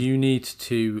 see the Iron. you need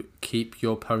to keep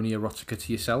your pony erotica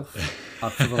to yourself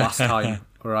for the last time,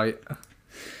 all right?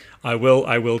 I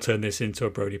will turn this into a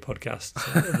Brody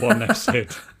podcast, one episode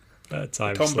at a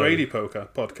time. Tom Brady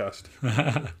podcast.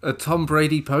 A Tom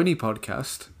Brady pony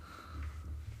podcast.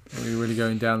 We're really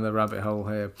going down the rabbit hole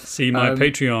here. See my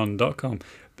Patreon.com.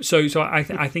 So I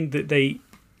think that they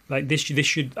like this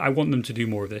should. I want them to do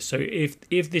more of this. So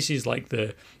if this is like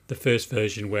the first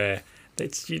version where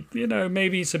it's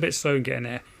maybe it's a bit slow in getting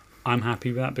there, I'm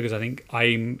happy with that because I think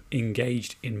I'm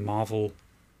engaged in Marvel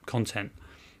content,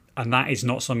 and that is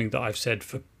not something that I've said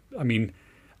for. I mean,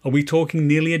 are we talking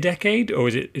nearly a decade, or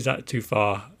is that too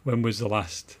far? When was the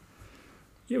last?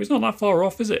 Yeah, it's not that far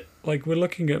off, is it? Like we're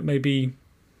looking at maybe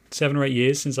 7 or 8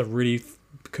 years since I've really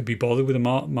could be bothered with a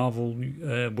Marvel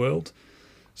world.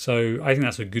 So I think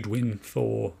that's a good win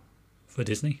for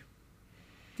Disney.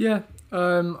 Yeah,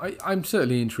 I'm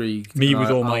certainly intrigued. Me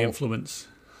with all my influence.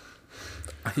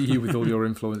 You with all your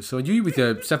influence. So you with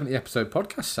your 70 episode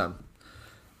podcast, Sam.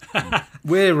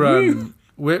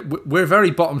 We're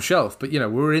very bottom shelf, but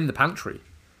we're in the pantry,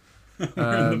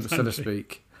 so to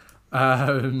speak.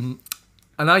 And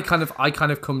I kind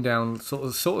of come down sort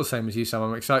of the same as you, Sam.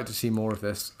 I'm excited to see more of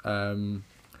this, and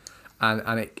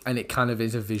it kind of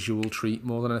is a visual treat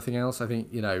more than anything else. I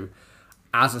think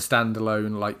as a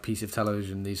standalone piece of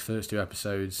television, these first 2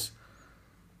 episodes,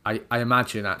 I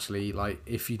imagine actually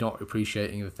if you're not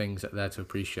appreciating the things that they're to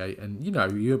appreciate, and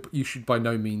you should by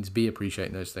no means be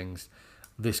appreciating those things,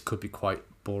 this could be quite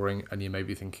boring, and you may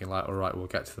be thinking all right, we'll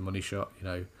get to the money shot.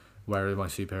 Where are my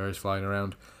superheroes flying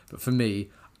around? But for me,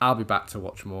 I'll be back to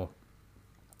watch more,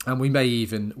 and we may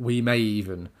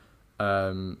even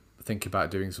think about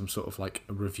doing some sort of a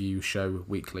review show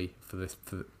weekly for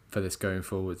this going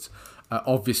forwards.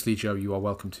 Obviously, Joe, you are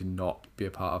welcome to not be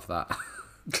a part of that.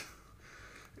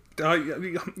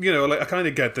 I kind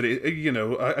of get that.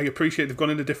 I appreciate they've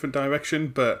gone in a different direction,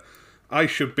 but I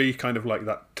should be kind of like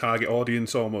that target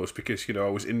audience almost because I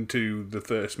was into the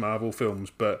first Marvel films,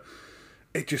 but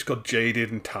it just got jaded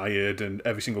and tired, and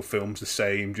every single film's the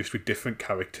same, just with different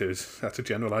characters. That's a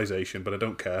generalisation, but I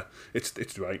don't care.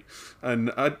 It's right,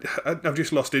 and I've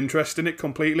just lost interest in it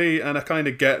completely. And I kind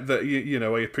of get that.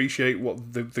 I appreciate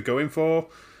what they're going for.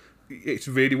 It's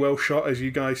really well shot, as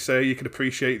you guys say. You can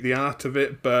appreciate the art of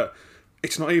it, but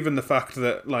it's not even the fact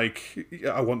that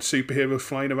I want superheroes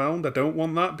flying around. I don't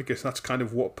want that because that's kind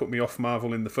of what put me off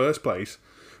Marvel in the first place.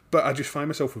 But I just find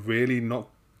myself really not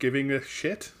giving a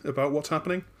shit about what's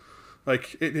happening.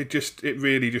 It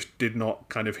really just did not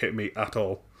kind of hit me at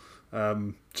all.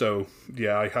 So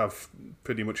yeah, I have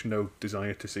pretty much no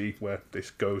desire to see where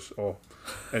this goes or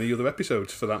any other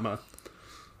episodes for that matter.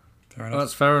 Fair enough.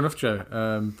 That's fair enough, Joe.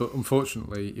 But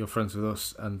unfortunately, you're friends with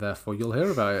us, and therefore you'll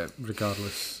hear about it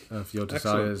regardless of your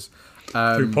desires.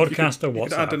 Through podcast or WhatsApp. You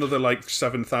could add another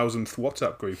 7,000th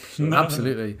WhatsApp group. So.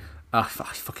 Absolutely. I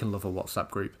fucking love a WhatsApp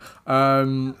group.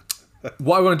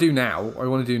 What I want to do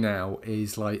now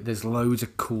is there's loads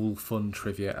of cool, fun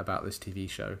trivia about this TV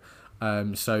show.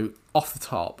 So off the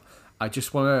top, I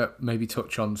just want to maybe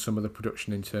touch on some of the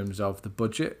production in terms of the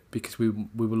budget, because we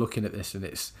were looking at this and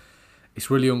it's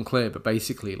really unclear. But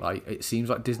basically, it seems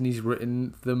like Disney's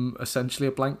written them essentially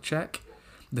a blank check.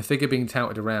 The figure being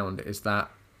touted around is that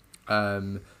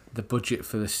the budget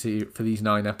for these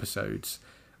 9 episodes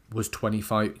was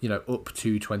 25, up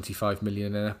to 25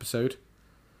 million an episode.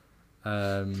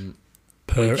 Per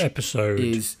episode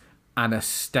is an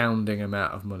astounding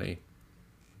amount of money.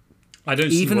 I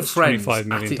don't see what's $25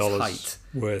 million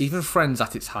worth. Even Friends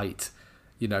at its height,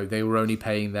 they were only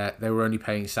paying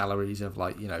salaries of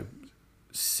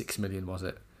 6 million, was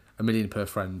it? $1 million per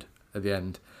friend at the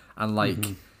end, and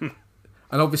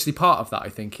and obviously part of that I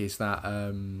think is that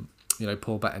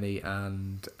Paul Bettany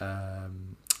and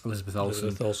Elizabeth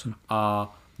Olsen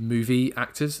are movie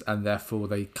actors, and therefore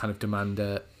they kind of demand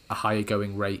a higher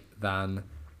going rate than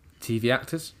TV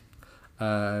actors.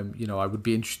 I would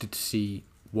be interested to see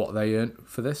what they earn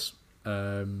for this.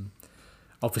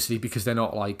 Obviously, because they're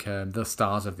not the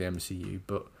stars of the MCU,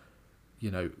 but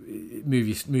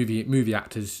movie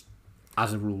actors,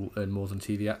 as a rule, earn more than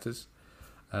TV actors.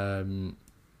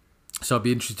 So I'd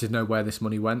be interested to know where this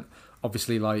money went.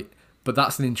 Obviously, but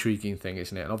that's an intriguing thing,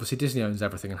 isn't it? And obviously, Disney owns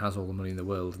everything and has all the money in the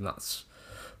world, and that's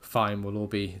fine. We'll all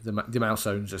be the mouse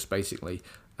owns us basically.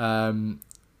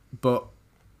 But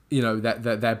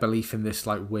their belief in this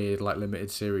weird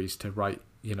limited series to write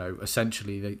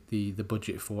essentially the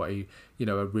budget for a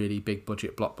really big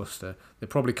budget blockbuster, it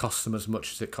probably costs them as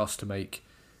much as it costs to make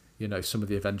some of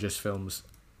the Avengers films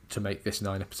to make this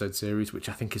 9-episode series, which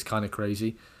I think is kind of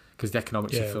crazy because the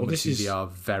economics of film and TV are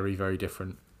very, very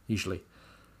different usually.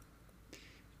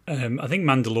 I think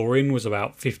Mandalorian was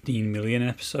about 15 million an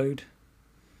episode.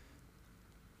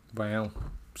 Wow.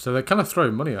 So they're kind of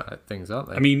throwing money at things, aren't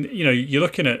they? I mean, you're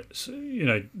looking at,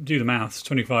 do the maths,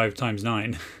 25 times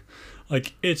 9.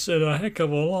 Like, it's a heck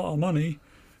of a lot of money.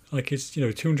 Like, it's,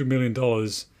 $200 million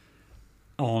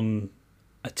on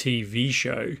a TV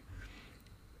show.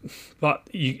 But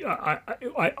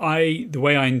the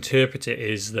way I interpret it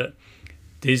is that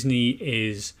Disney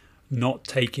is not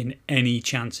taking any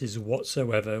chances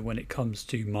whatsoever when it comes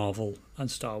to Marvel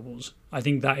and Star Wars. I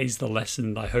think that is the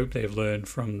lesson I hope they've learned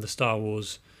from the Star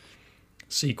Wars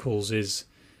sequels is,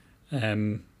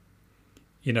 like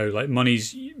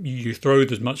money's, you throw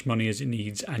as much money as it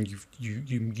needs and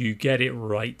you get it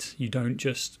right. You don't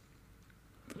just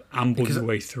amble your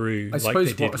way through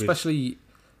especially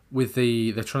with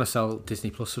they're trying to sell Disney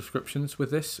Plus subscriptions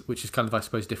with this, which is kind of, I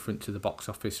suppose, different to the box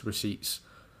office receipts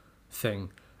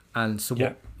thing. And so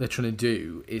what they're trying to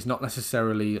do is not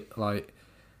necessarily like,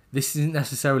 this isn't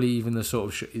necessarily even the sort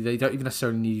of show, they don't even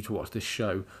necessarily need you to watch this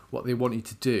show. What they want you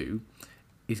to do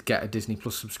is get a Disney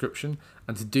Plus subscription,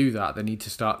 and to do that they need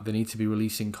to be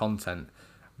releasing content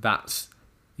that's,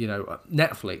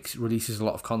 Netflix releases a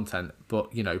lot of content,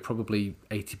 but probably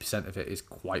 80% of it is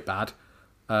quite bad.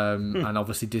 And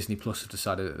obviously Disney Plus have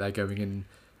decided that they're going in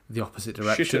the opposite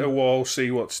direction. Shit at a wall,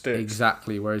 see what sticks.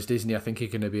 Exactly. Whereas Disney, I think, are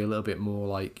going to be a little bit more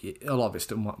like, a lot of it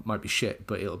still might be shit,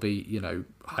 but it'll be,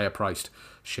 higher priced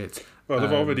shit. Well,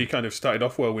 they've already kind of started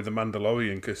off well with The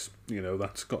Mandalorian because,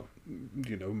 that's got,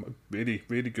 really,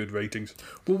 really good ratings.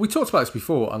 Well, we talked about this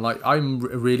before, and like, I'm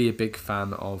really a big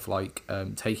fan of like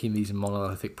taking these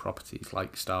monolithic properties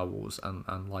like Star Wars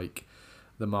and like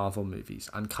the Marvel movies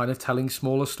and kind of telling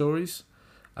smaller stories.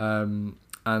 And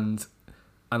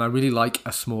I really like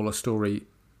a smaller story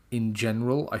in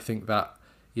general. I think that,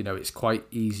 it's quite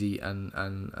easy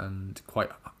and quite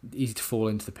easy to fall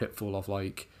into the pitfall of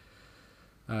like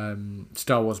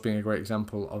Star Wars being a great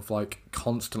example of like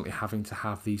constantly having to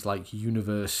have these like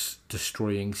universe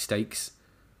destroying stakes,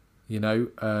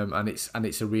 and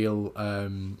it's a real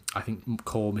I think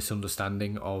core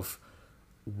misunderstanding of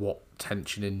what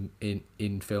tension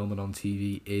in film and on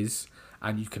TV is.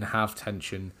 And you can have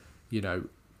tension,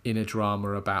 in a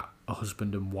drama about a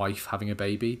husband and wife having a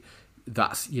baby.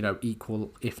 That's,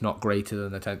 equal, if not greater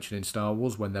than the tension in Star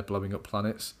Wars when they're blowing up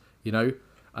planets, And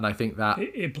I think that...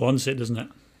 It blunts it, doesn't it?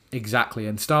 Exactly.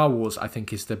 And Star Wars, I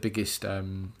think, is the biggest,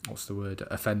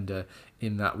 offender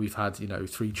in that we've had,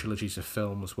 3 trilogies of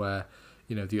films where,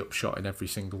 the upshot in every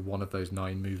single one of those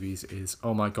 9 movies is,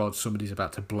 oh my God, somebody's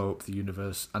about to blow up the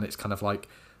universe. And it's kind of like,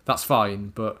 that's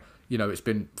fine, but... it's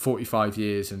been 45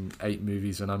 years and 8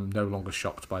 movies, and I'm no longer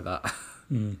shocked by that.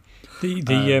 And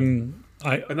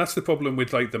that's the problem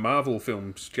with like the Marvel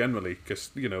films generally,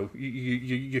 because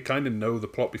you kind of know the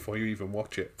plot before you even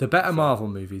watch it. The better Marvel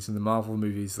movies and the Marvel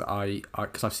movies that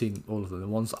because I've seen all of them, the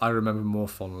ones I remember more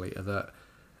fondly are the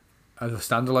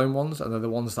standalone ones, and they're the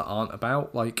ones that aren't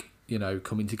about like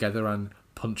coming together and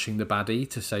punching the baddie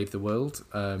to save the world.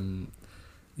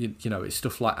 It's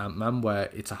stuff like Ant-Man where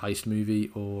it's a heist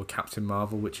movie, or Captain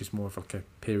Marvel, which is more of like a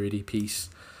period piece,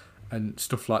 and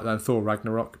stuff like that, and Thor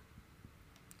Ragnarok,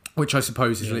 which I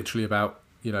suppose is literally about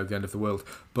the end of the world,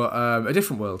 but a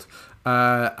different world.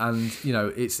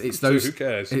 It's those, so who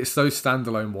cares? It's those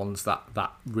standalone ones that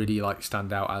really like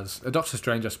stand out. As Doctor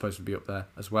Strange, I suppose, would be up there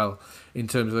as well in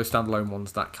terms of those standalone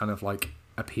ones that kind of like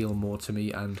appeal more to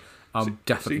me, and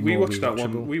definitely we more watched that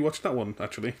one. rewatchable. We watched that one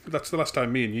actually. That's the last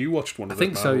time me and you watched one of I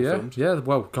think those so. Marvel Yeah, films. yeah.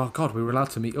 Well, God, we were allowed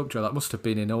to meet up, Joe. That must have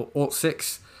been in Alt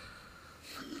 6.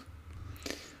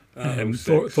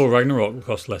 Thor Ragnarok will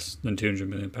cost less than £200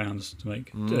 million to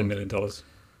make, $1 million.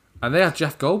 And they had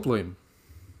Jeff Goldblum.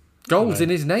 Gold's in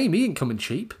his name. He ain't coming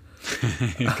cheap.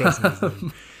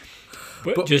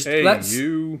 But just hey, let's.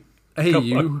 you. Hey, couple-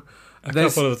 you. a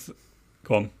There's- couple of...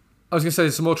 Go on. I was going to say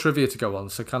there's some more trivia to go on.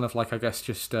 So kind of like, I guess,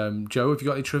 just Joe, have you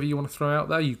got any trivia you want to throw out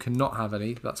there? You cannot have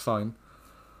any. That's fine.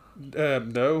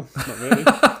 No, not really.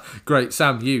 Great,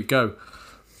 Sam. You go.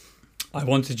 I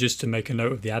wanted just to make a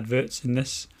note of the adverts in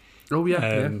this. Oh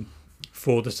yeah.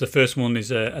 For this, the first one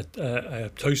is a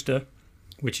toaster,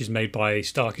 which is made by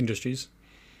Stark Industries,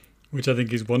 which I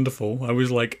think is wonderful. I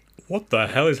was like, what the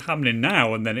hell is happening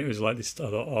now? And then it was like this. I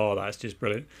thought, oh, that's just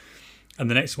brilliant. And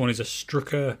the next one is a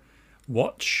Strucker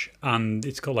watch, and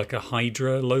it's got like a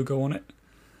Hydra logo on it,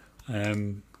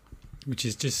 which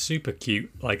is just super cute.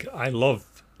 Like, I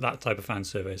love that type of fan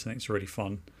service. I think it's really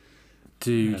fun.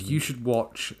 Dude, you should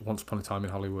watch Once Upon a Time in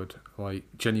Hollywood. Like,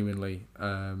 genuinely,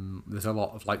 there's a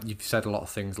lot of, like, you've said a lot of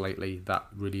things lately that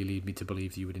really lead me to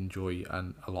believe you would enjoy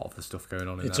and a lot of the stuff going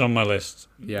on in It's there. on my list.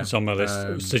 Yeah. It's on my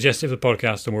list. Suggest if the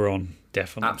podcast and we're on,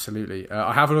 definitely. Absolutely.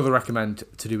 I have another recommend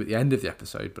to do at the end of the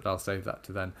episode, but I'll save that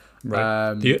to then.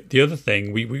 Right. The other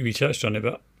thing, we touched on it,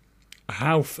 but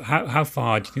how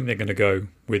far do you think they're going to go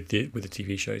with the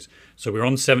TV shows? So we're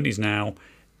on 70s now.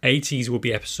 80s will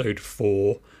be episode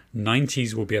 4.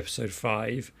 90s will be episode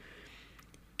 5.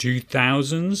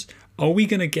 2000s, are we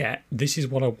going to get, this is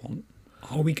what I want,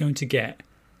 are we going to get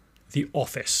The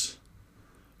Office?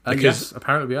 Yes,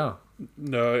 apparently we are.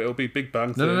 No, it'll be Big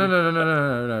Bang Theory.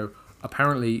 No.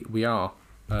 Apparently we are.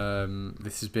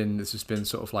 This has been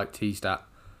sort of like teased at.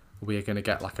 We are going to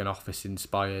get like an Office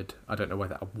inspired. I don't know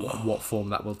what form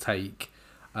that will take,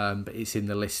 but it's in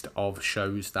the list of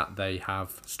shows that they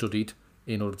have studied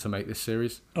in order to make this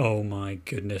series. Oh my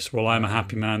goodness! Well, I'm a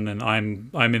happy man, and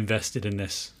I'm invested in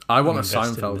this. I want a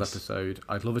Seinfeld episode.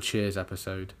 I'd love a Cheers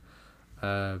episode.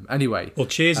 Anyway, well,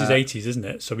 Cheers is 80s, isn't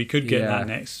it? So we could get that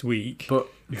next week. But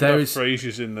there is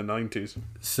Frasier's in the 90s.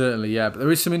 Certainly, yeah. But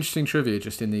there is some interesting trivia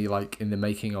just in the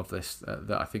making of this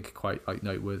that I think are quite like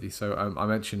noteworthy. So I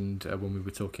mentioned when we were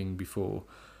talking before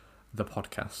the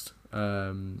podcast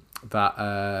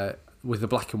that with the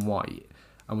black and white,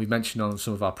 and we mentioned on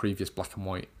some of our previous black and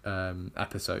white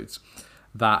episodes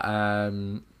that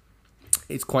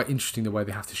it's quite interesting the way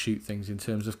they have to shoot things in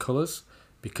terms of colours,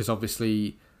 because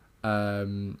obviously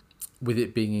with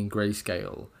it being in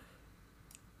grayscale,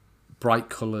 bright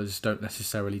colours don't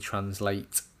necessarily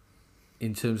translate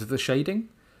in terms of the shading.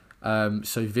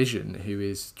 So Vision, who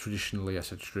is traditionally,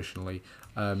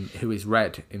 who is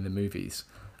red in the movies,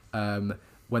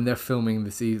 when they're filming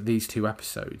these 2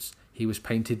 episodes, he was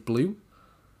painted blue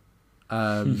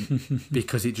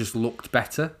because it just looked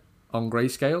better on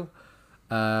grayscale.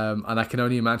 And I can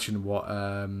only imagine what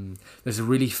there's a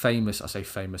really famous,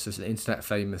 there's an internet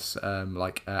famous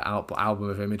album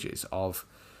of images of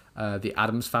the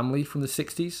Addams Family from the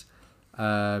 60s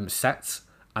sets,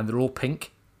 and they're all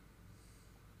pink,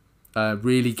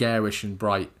 really garish and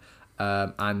bright,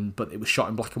 but it was shot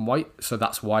in black and white, so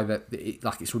that's why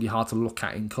it's really hard to look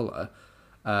at in colour,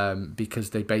 because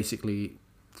they basically,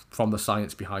 from the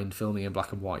science behind filming in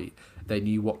black and white, they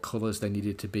knew what colours they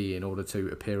needed to be in order to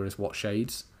appear as what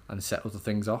shades and set other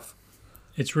things off.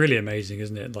 It's really amazing,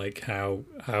 isn't it? Like how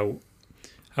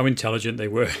intelligent they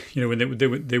were. You know, when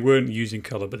they weren't using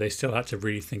colour, but they still had to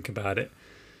really think about it.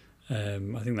 I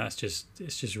think it's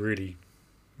just really,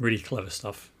 really clever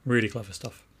stuff. Really clever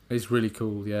stuff. It's really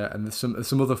cool, yeah. And there's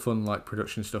some other fun like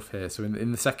production stuff here. So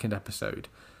in the second episode,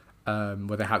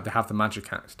 where they have the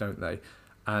magic act, don't they?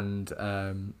 And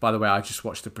by the way, I just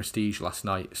watched The Prestige last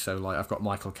night, so like I've got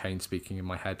Michael Caine speaking in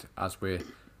my head as we're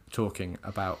talking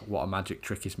about what a magic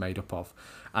trick is made up of,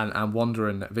 and Wanda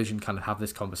and Vision kind of have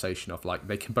this conversation of like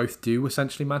they can both do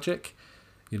essentially magic,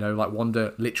 you know, like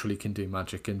Wanda literally can do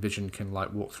magic and Vision can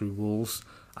like walk through walls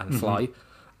and fly.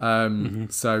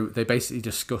 So they basically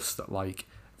discuss that like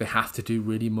they have to do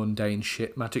really mundane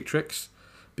shit magic tricks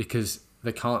because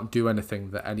they can't do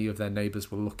anything that any of their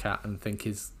neighbours will look at and think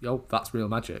is, oh, that's real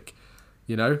magic,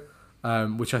 you know?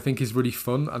 Which I think is really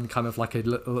fun and kind of like a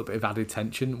little bit of added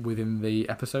tension within the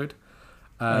episode.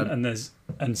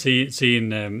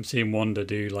 Seeing Wanda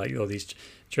do like all these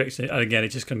tricks, and again, it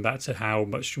just comes back to how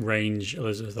much range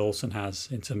Elizabeth Olsen has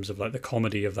in terms of like the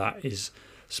comedy of that is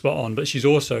spot on, but she's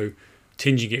also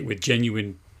tinging it with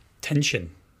genuine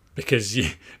tension. Because you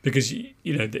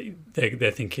know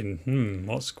they're thinking,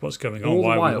 what's going on?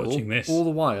 Why are we watching this? All the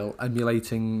while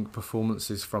emulating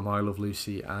performances from I Love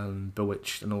Lucy and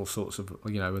Bewitched and all sorts of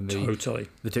and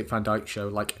the Dick Van Dyke Show.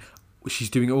 Like she's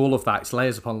doing all of that. It's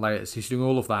layers upon layers. She's doing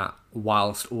all of that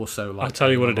whilst also like I'll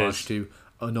tell you what it is to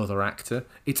another actor.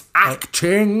 It's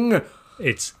acting.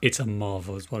 It's a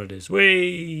marvel. Is what it is.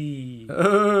 Whee!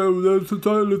 Oh, that's the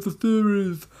title of the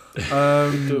series.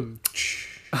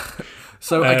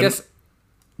 So I guess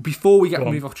before we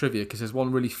move off trivia, because there's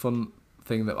one really fun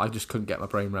thing that I just couldn't get my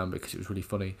brain around because it was really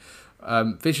funny.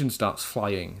 Vision starts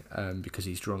flying because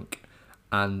he's drunk,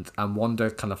 and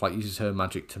Wanda kind of like uses her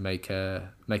magic to make a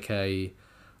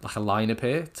line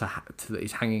appear that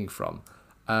he's hanging from.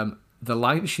 The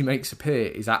line she makes appear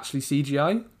is actually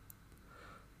CGI.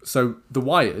 So the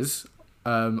wires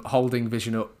holding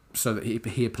Vision up so that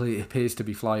he appears to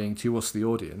be flying to us, the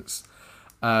audience.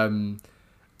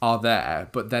 Are there,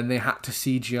 but then they had to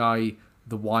CGI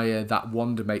the wire that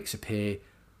Wanda makes appear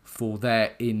for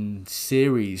their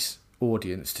in-series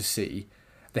audience to see.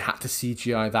 They had to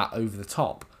CGI that over the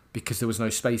top because there was no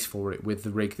space for it with the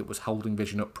rig that was holding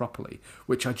Vision up properly,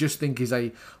 which I just think is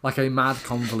a mad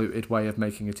convoluted way of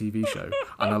making a TV show,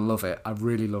 and I love it. I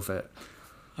really love it.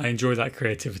 I enjoy that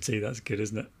creativity. That's good,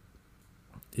 isn't it?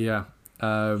 Yeah.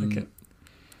 Okay.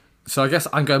 So I guess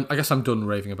I'm done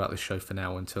raving about this show for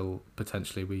now until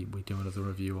potentially we do another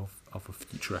review of a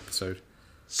future episode.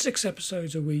 6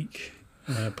 episodes a week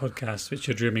podcast, which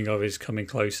you're dreaming of, is coming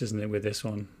close, isn't it, with this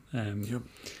one?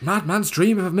 Madman's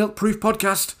dream of a milk-proof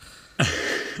podcast.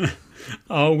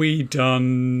 Are we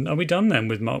done? Are we done then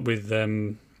with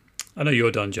I know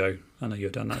you're done, Joe. I know you're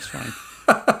done. That's fine.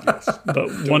 Yes. But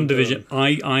WandaVision,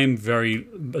 I'm very,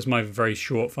 as my very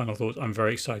short final thoughts, I'm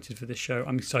very excited for this show.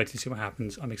 I'm excited to see what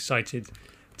happens. I'm excited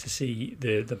to see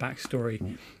the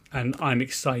backstory, and I'm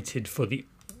excited for the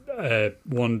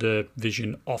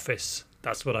WandaVision office.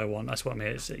 That's what I want. That's what I'm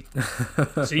here to see.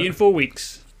 See you in 4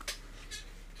 weeks.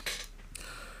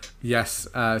 Yes,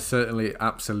 certainly,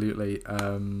 absolutely.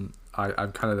 I'm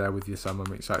kind of there with you, Sam.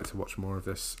 I'm excited to watch more of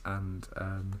this, and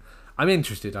I'm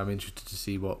interested. I'm interested to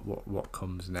see what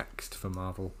comes next for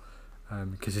Marvel,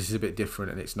 because this is a bit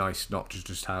different, and it's nice not to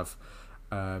just have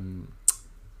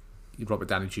Robert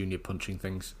Downey Jr. punching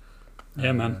things.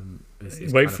 Yeah, man.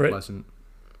 It's Wait for it. Pleasant.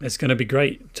 It's going to be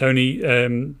great. Tony,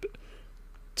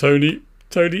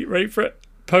 wait for it.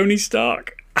 Pony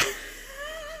Stark.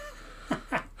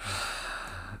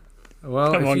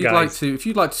 Well, if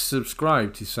you'd like to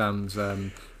subscribe to Sam's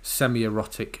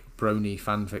semi-erotic brony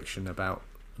fan fiction about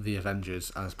the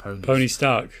Avengers as ponies, Pony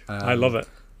Stark, I love it.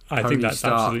 I think that's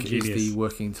Stark absolute genius. is the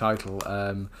working title.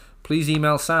 Please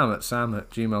email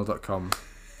sam@gmail.com.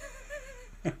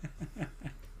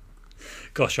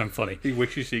 Gosh, I'm funny. He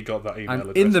wishes he got that email And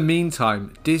address. in the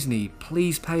meantime, Disney,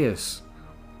 please pay us.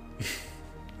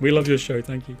 We love your show,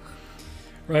 thank you.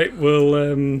 Right, well,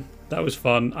 that was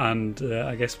fun, and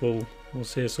I guess we'll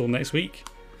see us all next week.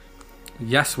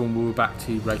 Yes, when we're back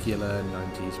to regular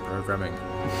 90s programming.